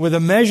with a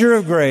measure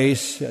of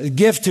grace, a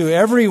gift to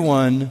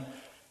everyone,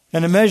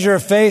 and a measure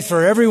of faith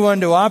for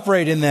everyone to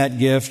operate in that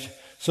gift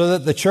so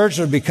that the church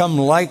would become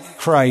like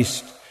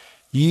Christ.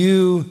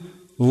 You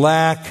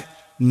lack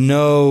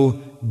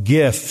no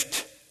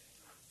gift.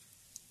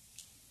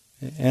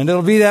 And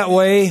it'll be that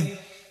way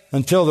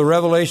until the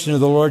revelation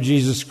of the Lord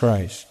Jesus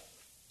Christ.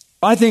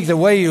 I think the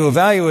way you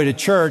evaluate a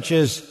church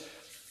is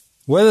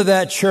whether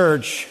that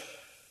church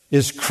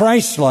is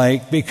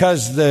Christ-like,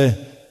 because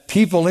the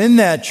people in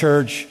that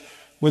church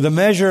with a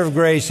measure of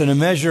grace and a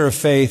measure of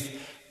faith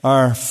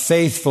are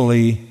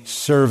faithfully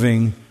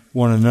serving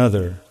one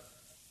another.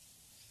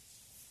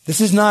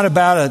 This is not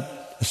about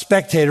a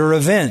spectator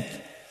event.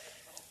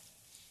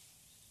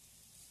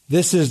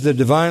 This is the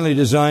divinely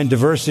designed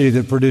diversity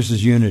that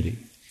produces unity.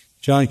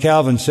 John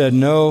Calvin said,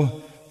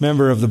 no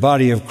member of the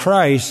body of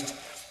Christ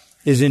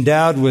is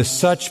endowed with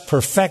such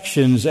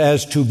perfections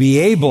as to be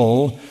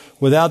able,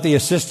 without the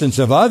assistance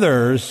of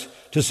others,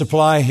 to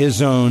supply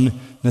his own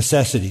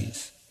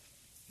necessities.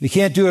 You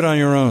can't do it on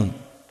your own.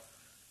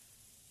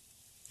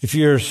 If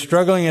you're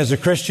struggling as a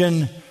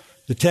Christian,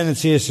 the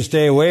tendency is to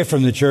stay away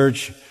from the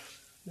church,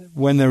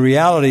 when the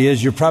reality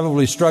is you're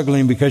probably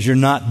struggling because you're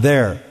not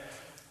there.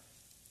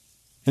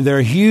 And there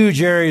are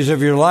huge areas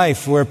of your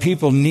life where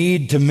people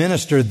need to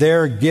minister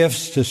their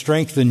gifts to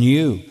strengthen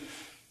you,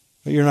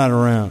 but you're not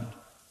around.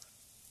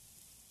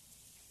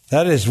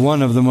 That is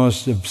one of the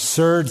most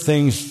absurd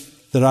things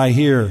that I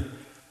hear.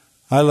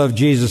 I love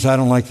Jesus, I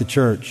don't like the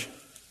church.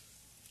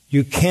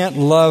 You can't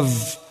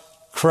love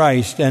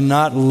Christ and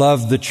not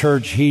love the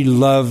church He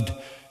loved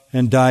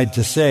and died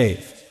to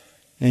save.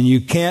 And you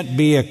can't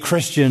be a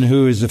Christian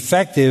who is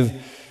effective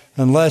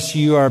unless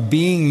you are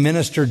being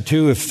ministered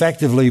to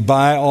effectively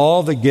by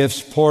all the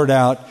gifts poured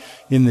out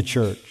in the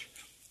church.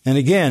 And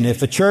again,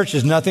 if a church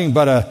is nothing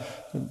but a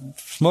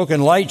smoke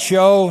and light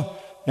show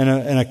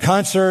and a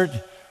concert,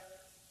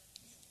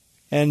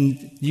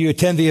 and you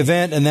attend the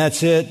event and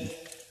that's it,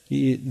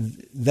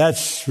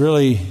 that's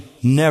really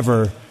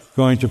never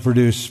going to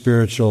produce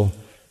spiritual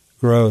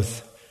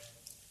growth.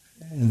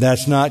 And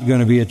that's not going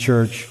to be a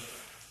church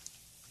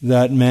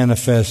that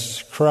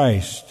manifests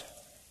Christ.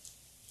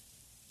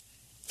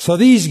 So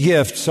these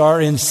gifts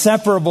are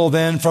inseparable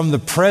then from the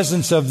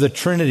presence of the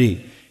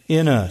Trinity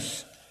in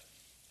us.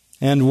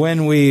 And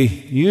when we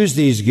use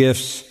these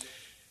gifts,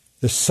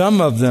 the sum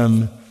of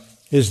them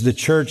is the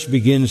church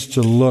begins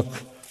to look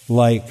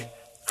like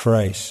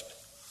Christ.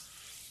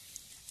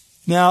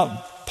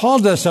 Now, Paul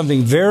does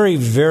something very,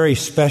 very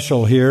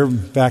special here,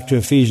 back to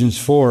Ephesians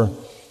 4.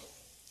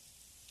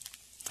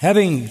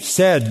 Having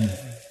said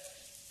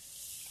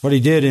what he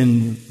did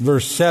in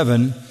verse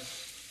 7,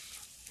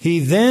 he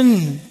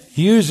then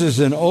uses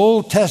an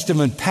Old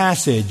Testament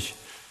passage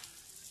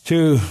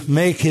to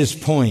make his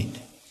point.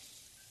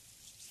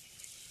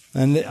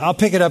 And I'll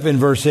pick it up in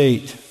verse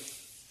 8.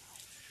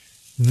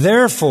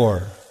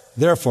 Therefore,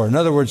 in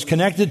other words,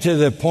 connected to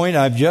the point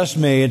I've just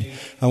made,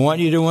 I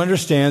want you to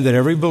understand that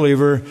every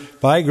believer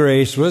by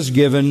grace was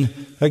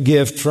given a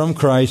gift from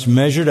Christ,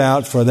 measured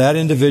out for that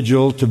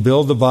individual to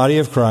build the body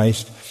of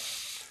Christ.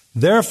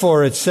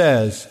 Therefore, it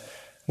says,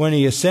 when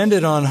He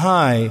ascended on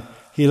high,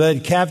 He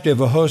led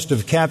captive a host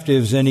of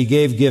captives, and He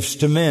gave gifts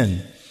to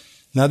men.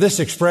 Now this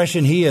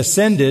expression, He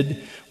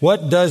ascended,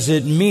 what does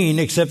it mean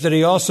except that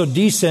He also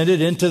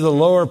descended into the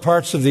lower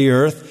parts of the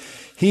earth?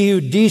 He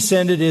who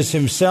descended is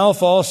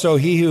Himself also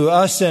He who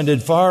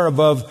ascended far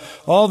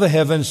above all the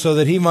heavens so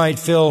that He might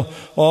fill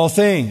all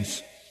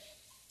things.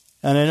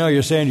 And I know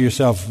you're saying to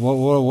yourself,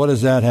 what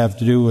does that have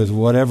to do with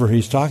whatever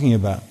he's talking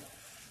about?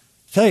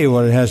 I'll tell you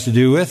what it has to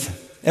do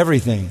with.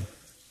 Everything.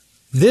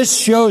 This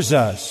shows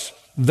us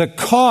the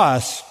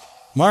cost,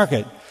 mark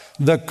it,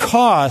 the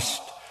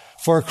cost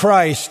for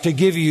Christ to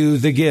give you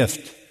the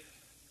gift.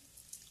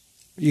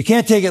 You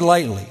can't take it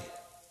lightly.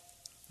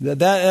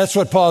 That's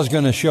what Paul's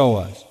going to show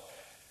us.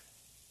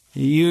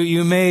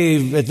 You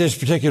may, at this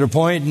particular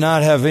point,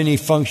 not have any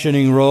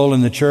functioning role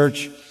in the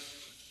church.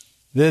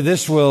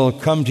 This will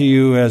come to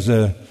you as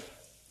a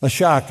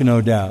shock,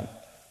 no doubt.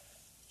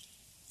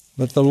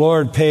 But the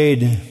Lord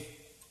paid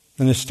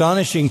an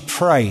astonishing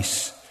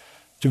price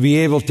to be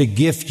able to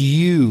gift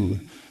you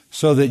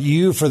so that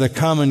you, for the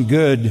common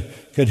good,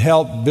 could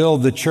help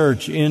build the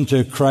church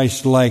into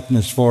Christ's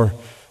likeness for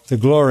the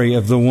glory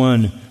of the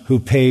one who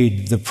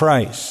paid the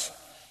price.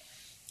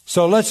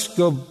 So let's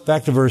go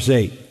back to verse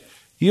 8.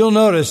 You'll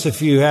notice,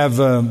 if you have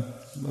a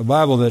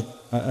Bible that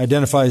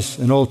identifies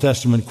an Old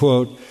Testament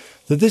quote,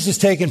 that this is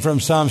taken from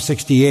Psalm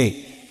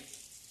 68.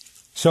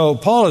 So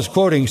Paul is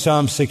quoting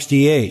Psalm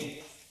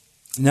 68.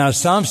 Now,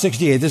 Psalm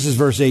 68, this is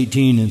verse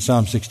 18 in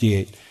Psalm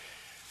 68.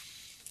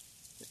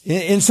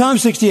 In Psalm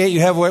 68,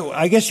 you have what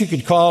I guess you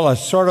could call a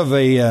sort of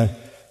a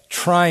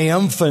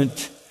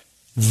triumphant,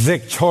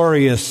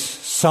 victorious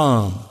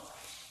psalm.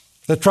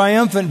 The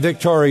triumphant,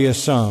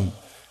 victorious psalm.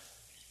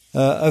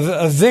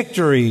 A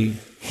victory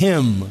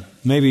hymn,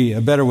 maybe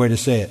a better way to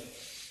say it.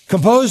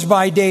 Composed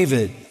by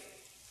David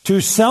to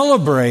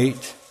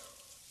celebrate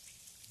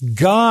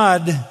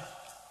God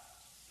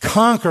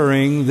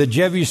conquering the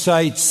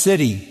Jebusite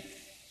city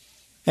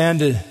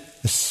and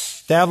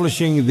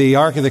establishing the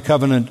Ark of the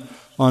Covenant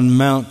on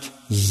Mount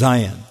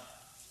Zion.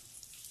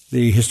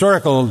 The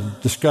historical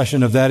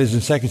discussion of that is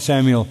in 2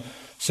 Samuel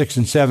 6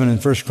 and 7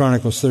 and 1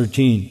 Chronicles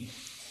 13.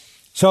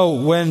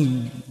 So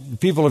when the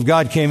people of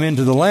God came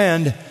into the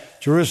land,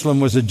 Jerusalem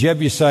was a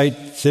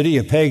Jebusite city,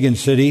 a pagan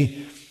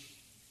city.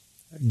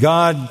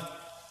 God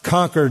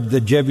conquered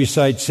the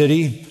Jebusite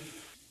city.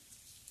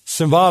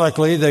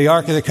 Symbolically, the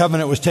Ark of the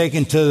Covenant was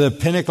taken to the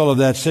pinnacle of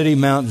that city,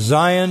 Mount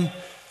Zion,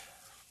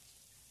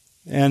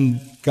 and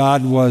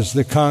God was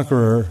the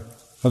conqueror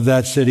of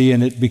that city,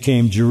 and it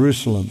became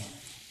Jerusalem.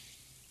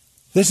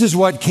 This is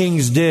what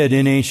kings did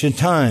in ancient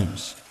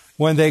times.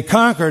 When they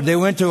conquered, they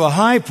went to a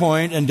high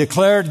point and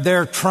declared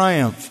their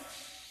triumph.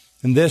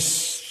 And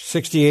this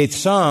 68th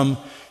Psalm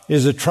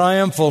is a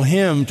triumphal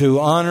hymn to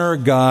honor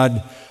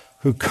God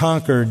who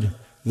conquered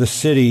the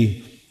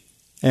city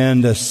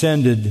and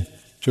ascended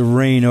to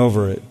reign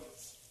over it.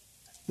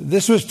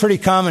 This was pretty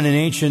common in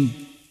ancient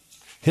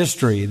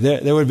history.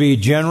 There would be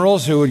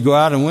generals who would go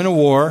out and win a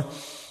war,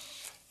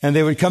 and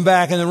they would come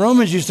back, and the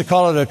Romans used to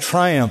call it a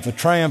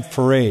triumph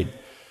parade.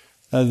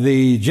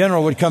 The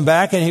general would come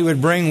back, and he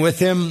would bring with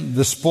him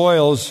the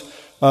spoils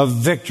of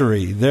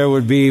victory. There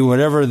would be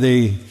whatever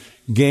they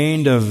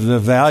gained of the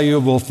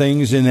valuable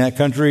things in that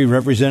country,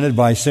 represented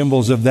by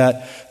symbols of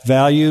that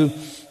value.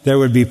 There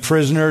would be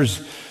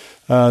prisoners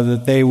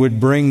that they would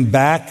bring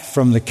back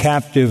from the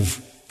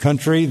captive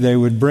country. They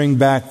would bring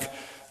back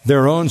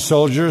their own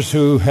soldiers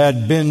who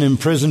had been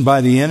imprisoned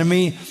by the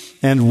enemy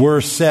and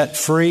were set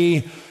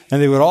free.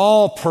 And they would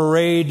all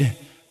parade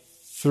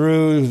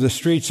through the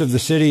streets of the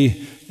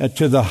city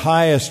to the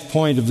highest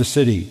point of the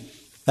city.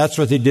 That's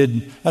what they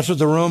did. That's what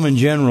the Roman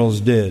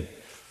generals did.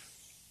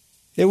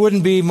 It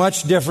wouldn't be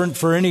much different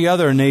for any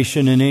other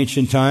nation in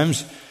ancient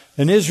times.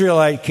 An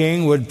Israelite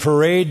king would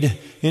parade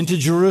into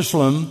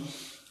Jerusalem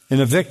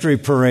in a victory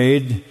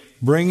parade,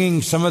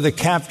 bringing some of the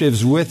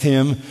captives with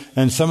him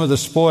and some of the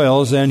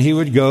spoils, and he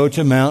would go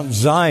to Mount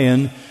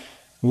Zion,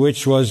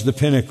 which was the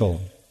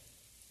pinnacle.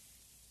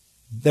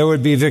 There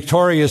would be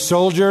victorious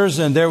soldiers,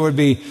 and there would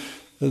be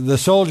the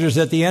soldiers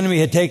that the enemy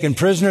had taken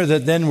prisoner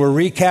that then were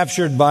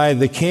recaptured by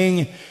the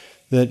king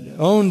that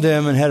owned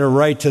them and had a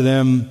right to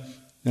them.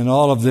 And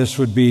all of this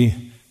would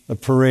be a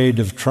parade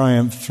of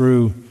triumph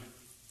through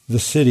the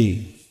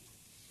city.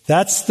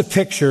 That's the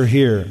picture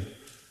here.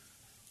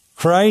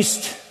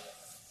 Christ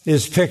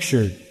is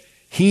pictured.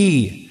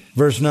 He,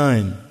 verse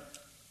 9,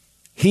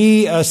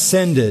 He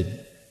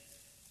ascended.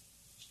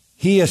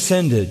 He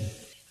ascended.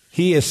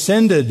 He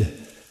ascended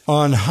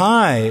on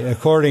high,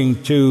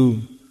 according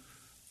to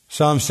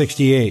Psalm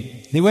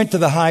 68. He went to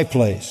the high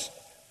place.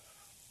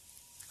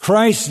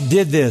 Christ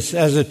did this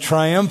as a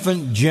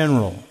triumphant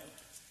general.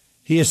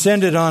 He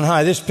ascended on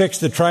high. This picks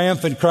the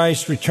triumphant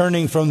Christ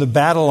returning from the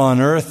battle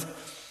on earth.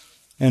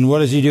 And what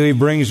does he do? He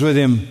brings with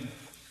him,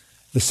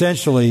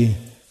 essentially,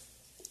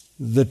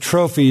 the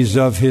trophies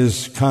of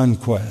his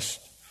conquest.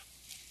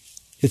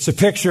 It's a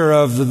picture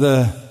of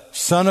the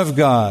Son of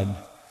God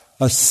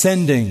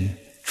ascending,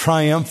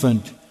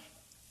 triumphant,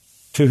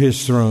 to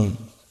his throne.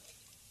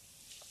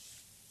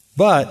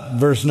 But,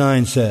 verse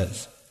 9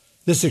 says,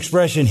 this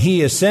expression,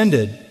 he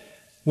ascended,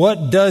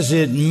 what does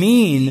it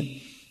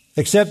mean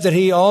except that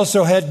he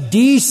also had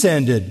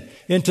descended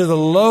into the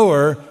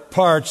lower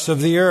parts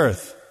of the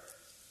earth?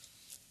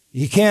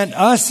 He can't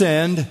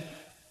ascend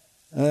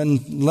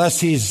unless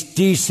he's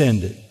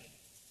descended.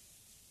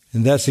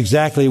 And that's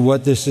exactly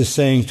what this is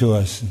saying to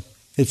us.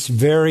 It's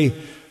very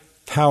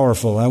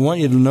powerful. I want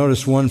you to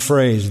notice one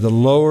phrase, the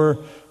lower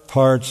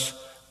parts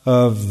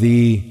of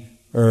the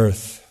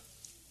earth.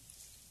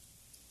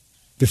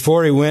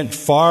 Before he went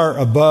far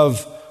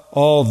above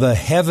all the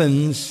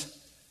heavens,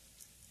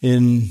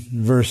 in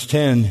verse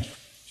 10,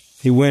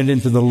 he went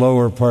into the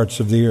lower parts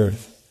of the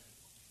earth.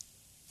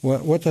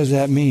 What does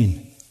that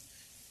mean?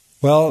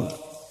 Well,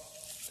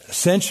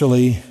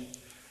 essentially,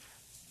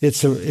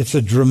 it's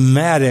a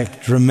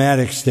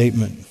dramatic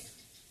statement.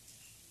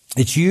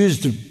 It's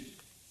used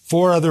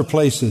 4 other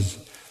places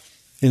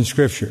in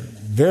Scripture,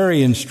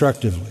 very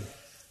instructively.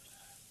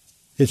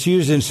 It's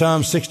used in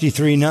Psalm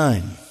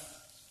 63:9.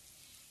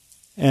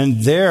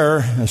 And there,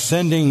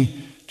 ascending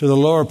to the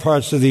lower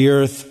parts of the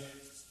earth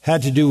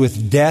had to do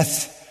with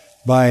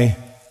death by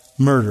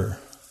murder,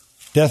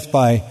 death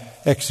by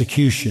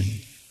execution.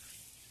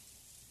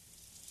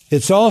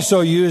 It's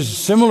also used,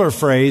 similar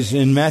phrase,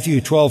 in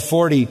Matthew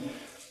 12:40,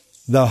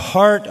 the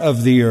heart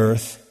of the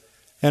earth,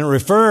 and it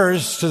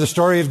refers to the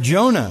story of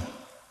Jonah.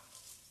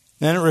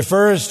 And it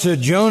refers to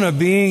Jonah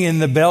being in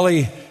the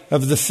belly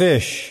of the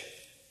fish.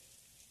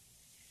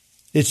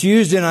 It's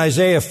used in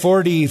Isaiah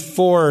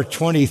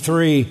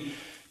 44:23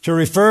 to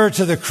refer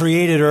to the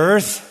created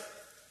earth.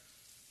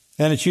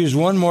 And it's used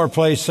one more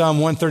place, Psalm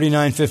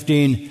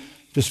 139:15,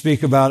 to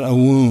speak about a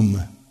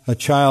womb, a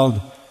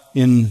child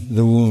in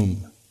the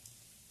womb.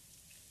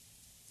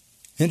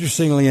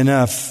 Interestingly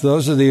enough,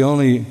 those are the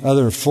only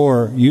other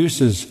 4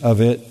 uses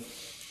of it.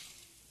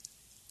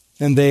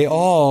 And they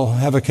all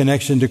have a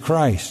connection to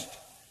Christ.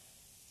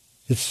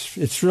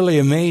 It's really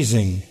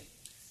amazing.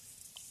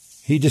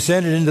 He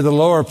descended into the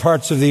lower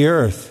parts of the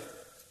earth.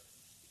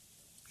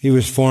 He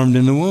was formed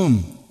in the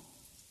womb.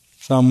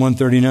 Psalm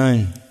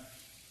 139.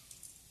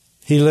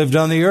 He lived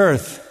on the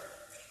earth.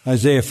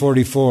 Isaiah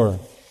 44.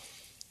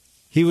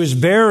 He was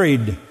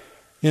buried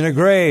in a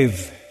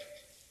grave,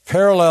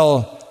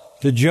 parallel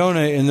to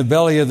Jonah in the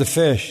belly of the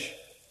fish.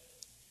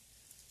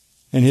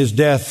 And his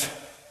death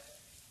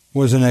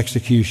was an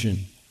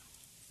execution.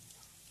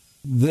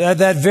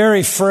 That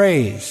very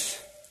phrase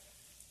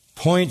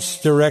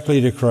points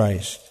directly to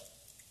Christ.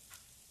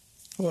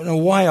 Now,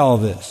 why all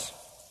this?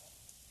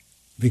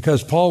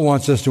 Because Paul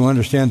wants us to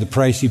understand the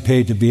price he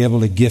paid to be able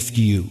to gift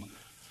you.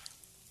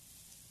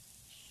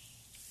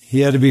 He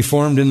had to be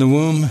formed in the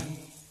womb,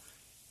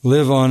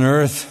 live on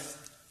earth,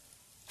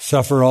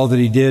 suffer all that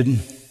he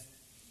did,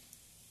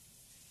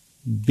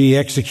 be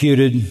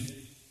executed,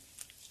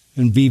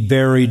 and be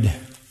buried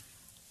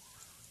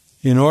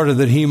in order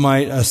that he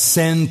might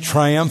ascend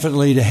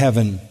triumphantly to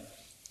heaven.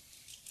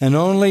 And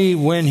only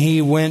when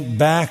he went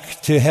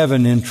back to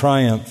heaven in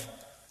triumph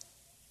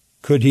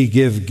could he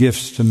give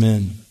gifts to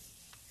men.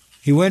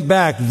 He went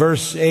back,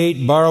 verse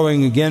 8,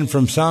 borrowing again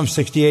from Psalm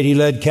 68, he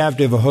led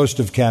captive a host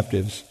of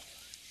captives.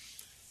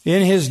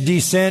 in his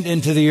descent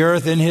into the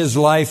earth, in his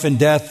life and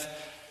death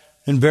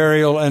and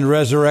burial and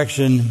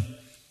resurrection,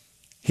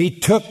 he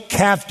took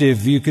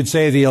captive, you could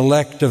say, the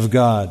elect of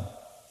God,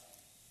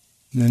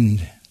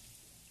 and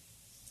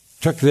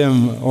took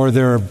them, or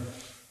their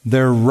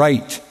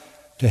right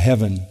to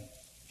heaven.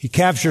 He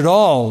captured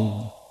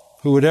all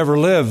who would ever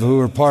live who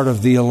were part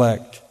of the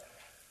elect.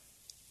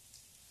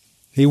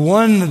 He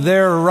won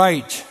their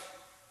right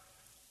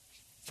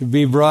to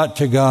be brought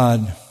to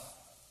God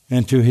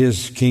and to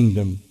his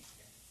kingdom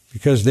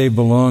because they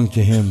belonged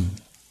to him.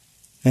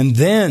 And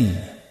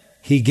then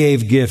he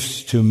gave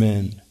gifts to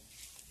men.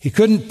 He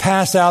couldn't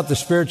pass out the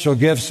spiritual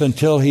gifts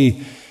until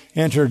he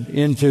entered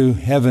into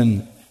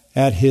heaven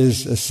at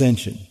his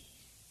ascension.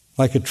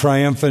 Like a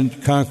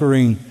triumphant,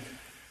 conquering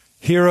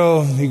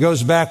hero, he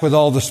goes back with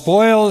all the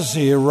spoils.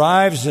 He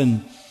arrives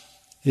and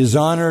is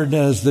honored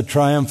as the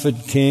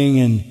triumphant king,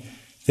 and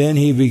then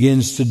he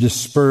begins to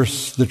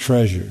disperse the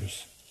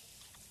treasures.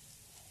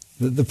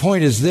 The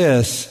point is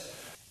this: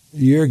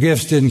 your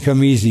gifts didn't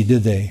come easy,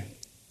 did they?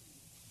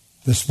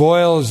 The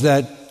spoils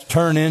that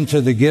turn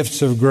into the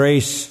gifts of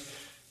grace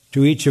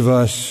to each of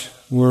us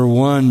were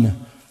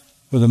won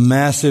with a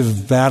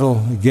massive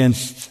battle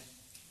against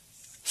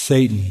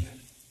Satan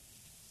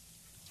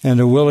and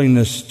a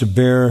willingness to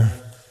bear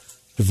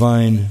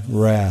divine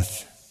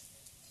wrath.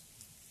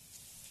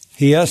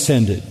 He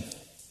ascended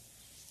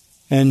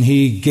and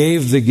he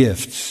gave the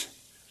gifts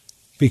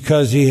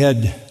because he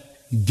had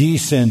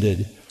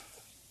descended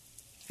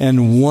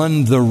and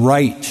won the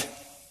right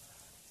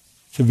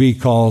to be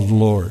called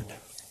Lord.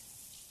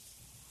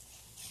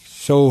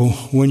 So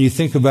when you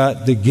think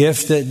about the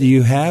gift that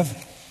you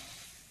have,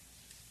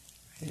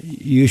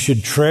 you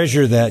should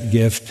treasure that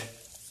gift.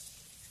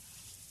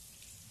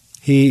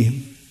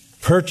 He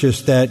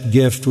purchased that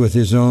gift with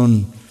his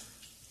own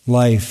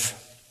life.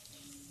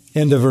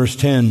 End of verse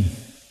 10.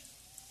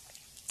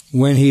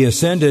 When he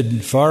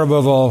ascended far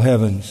above all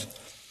heavens,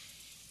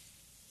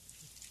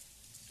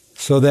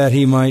 so that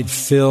he might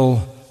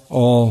fill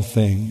all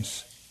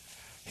things.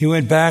 He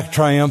went back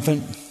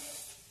triumphant.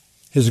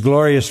 His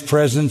glorious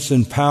presence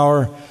and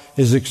power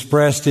is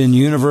expressed in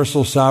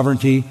universal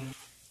sovereignty.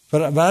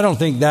 But I don't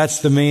think that's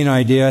the main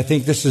idea. I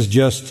think this is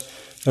just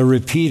a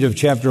repeat of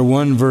chapter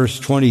 1, verse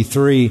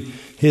 23.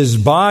 His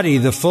body,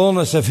 the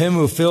fullness of him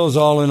who fills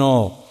all in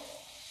all.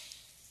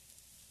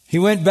 He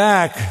went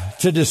back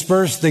to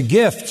disperse the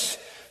gifts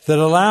that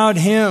allowed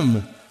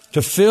him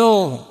to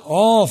fill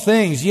all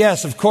things.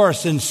 Yes, of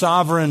course, in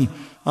sovereign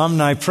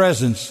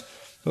omnipresence.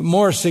 But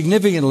more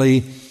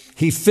significantly,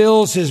 he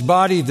fills his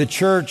body, the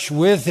church,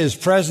 with his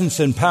presence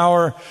and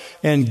power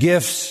and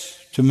gifts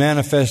to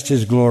manifest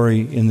his glory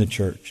in the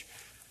church.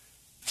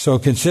 So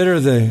consider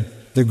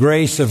the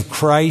grace of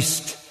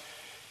Christ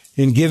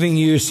in giving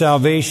you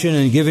salvation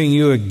and giving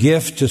you a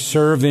gift to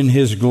serve in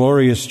his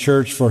glorious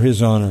church for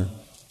his honor.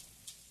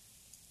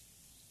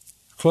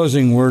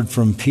 Closing word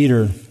from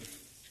Peter.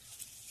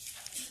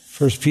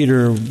 1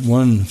 Peter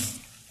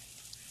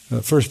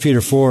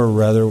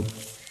 4,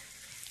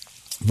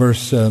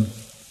 verse 10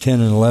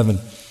 and 11.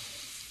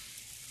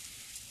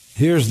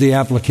 Here's the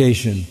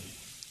application.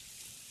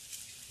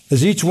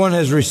 As each one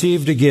has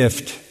received a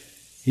gift,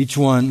 each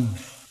one,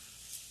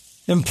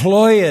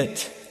 employ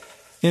it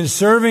in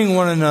serving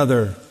one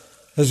another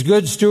as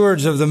good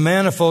stewards of the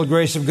manifold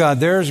grace of God.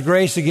 There's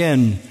grace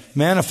again,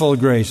 manifold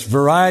grace,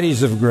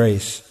 varieties of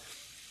grace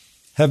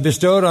have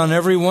bestowed on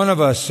every one of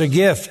us a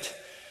gift.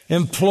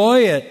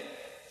 Employ it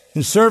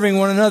in serving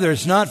one another.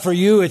 It's not for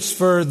you, it's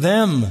for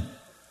them.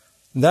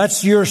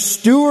 That's your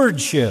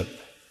stewardship.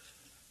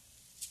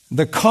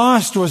 The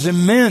cost was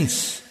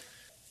immense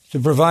to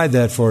provide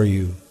that for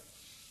you.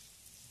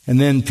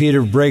 And then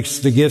Peter breaks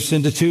the gifts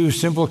into two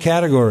simple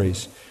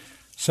categories.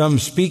 Some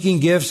speaking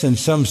gifts and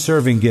some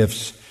serving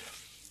gifts.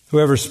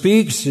 Whoever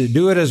speaks,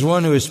 do it as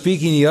one who is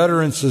speaking the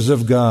utterances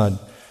of God.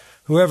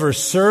 Whoever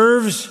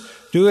serves,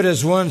 do it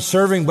as one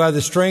serving by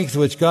the strength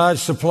which God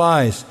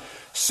supplies.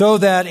 So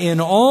that in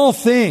all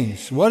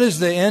things, what is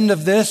the end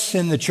of this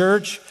in the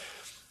church?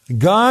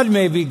 God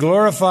may be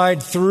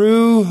glorified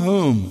through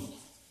whom?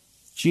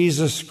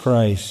 Jesus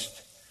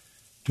Christ,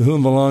 to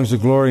whom belongs the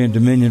glory and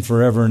dominion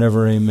forever and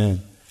ever.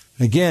 Amen.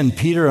 Again,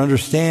 Peter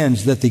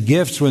understands that the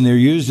gifts, when they're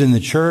used in the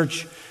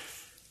church,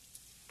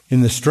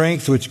 in the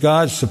strength which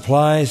God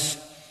supplies,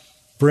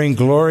 bring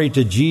glory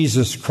to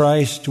Jesus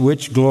Christ,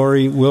 which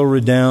glory will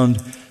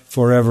redound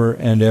forever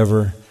and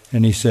ever.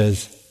 And he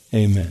says,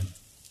 Amen.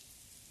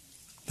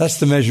 That's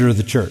the measure of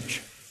the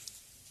church.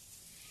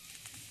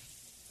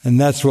 And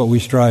that's what we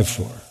strive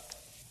for.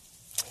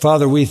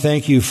 Father, we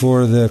thank you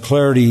for the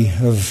clarity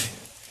of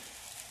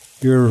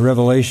your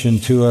revelation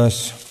to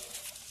us.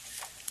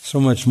 So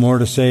much more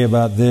to say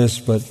about this,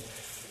 but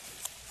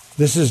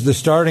this is the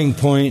starting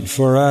point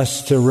for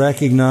us to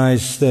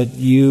recognize that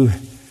you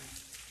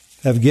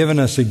have given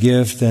us a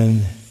gift,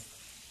 and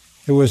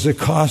it was a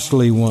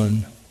costly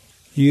one.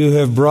 You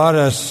have brought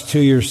us to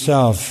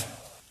yourself.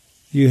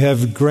 You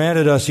have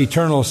granted us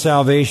eternal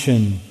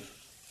salvation,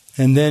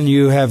 and then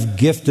you have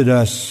gifted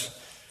us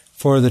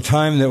for the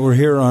time that we're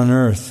here on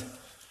earth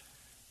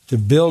to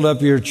build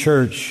up your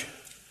church,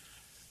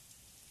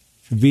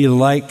 to be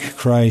like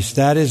Christ.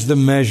 That is the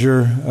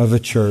measure of a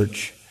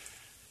church.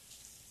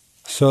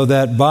 So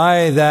that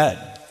by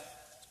that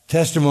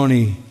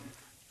testimony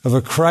of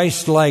a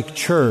Christ-like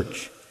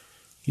church,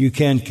 you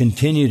can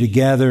continue to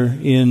gather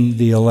in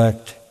the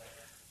elect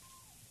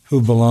who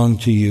belong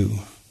to you.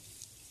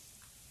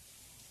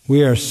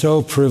 We are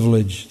so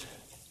privileged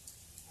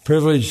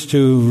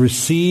to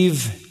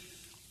receive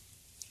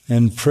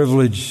and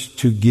privileged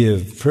to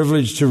give.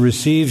 Privileged to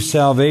receive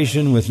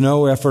salvation with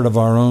no effort of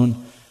our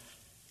own.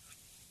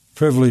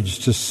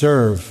 Privileged to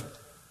serve,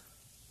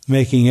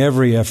 making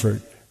every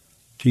effort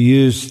to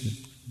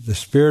use the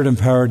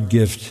Spirit-empowered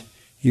gift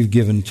you've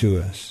given to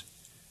us.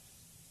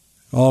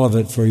 All of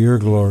it for your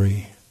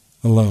glory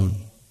alone.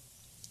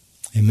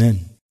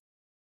 Amen.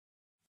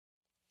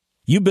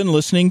 You've been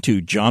listening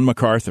to John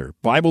MacArthur,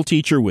 Bible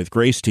teacher with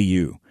Grace to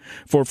You.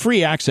 For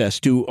free access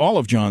to all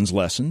of John's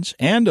lessons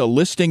and a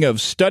listing of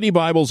study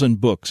Bibles and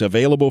books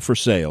available for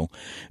sale,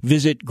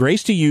 visit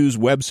Grace to You's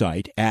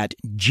website at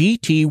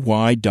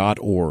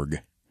gty.org.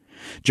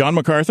 John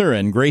MacArthur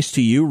and Grace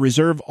to You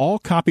reserve all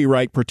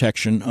copyright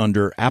protection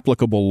under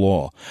applicable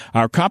law.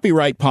 Our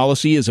copyright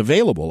policy is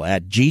available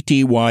at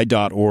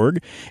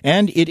gty.org,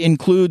 and it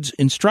includes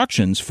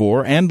instructions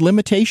for and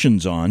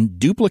limitations on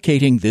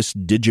duplicating this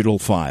digital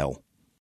file.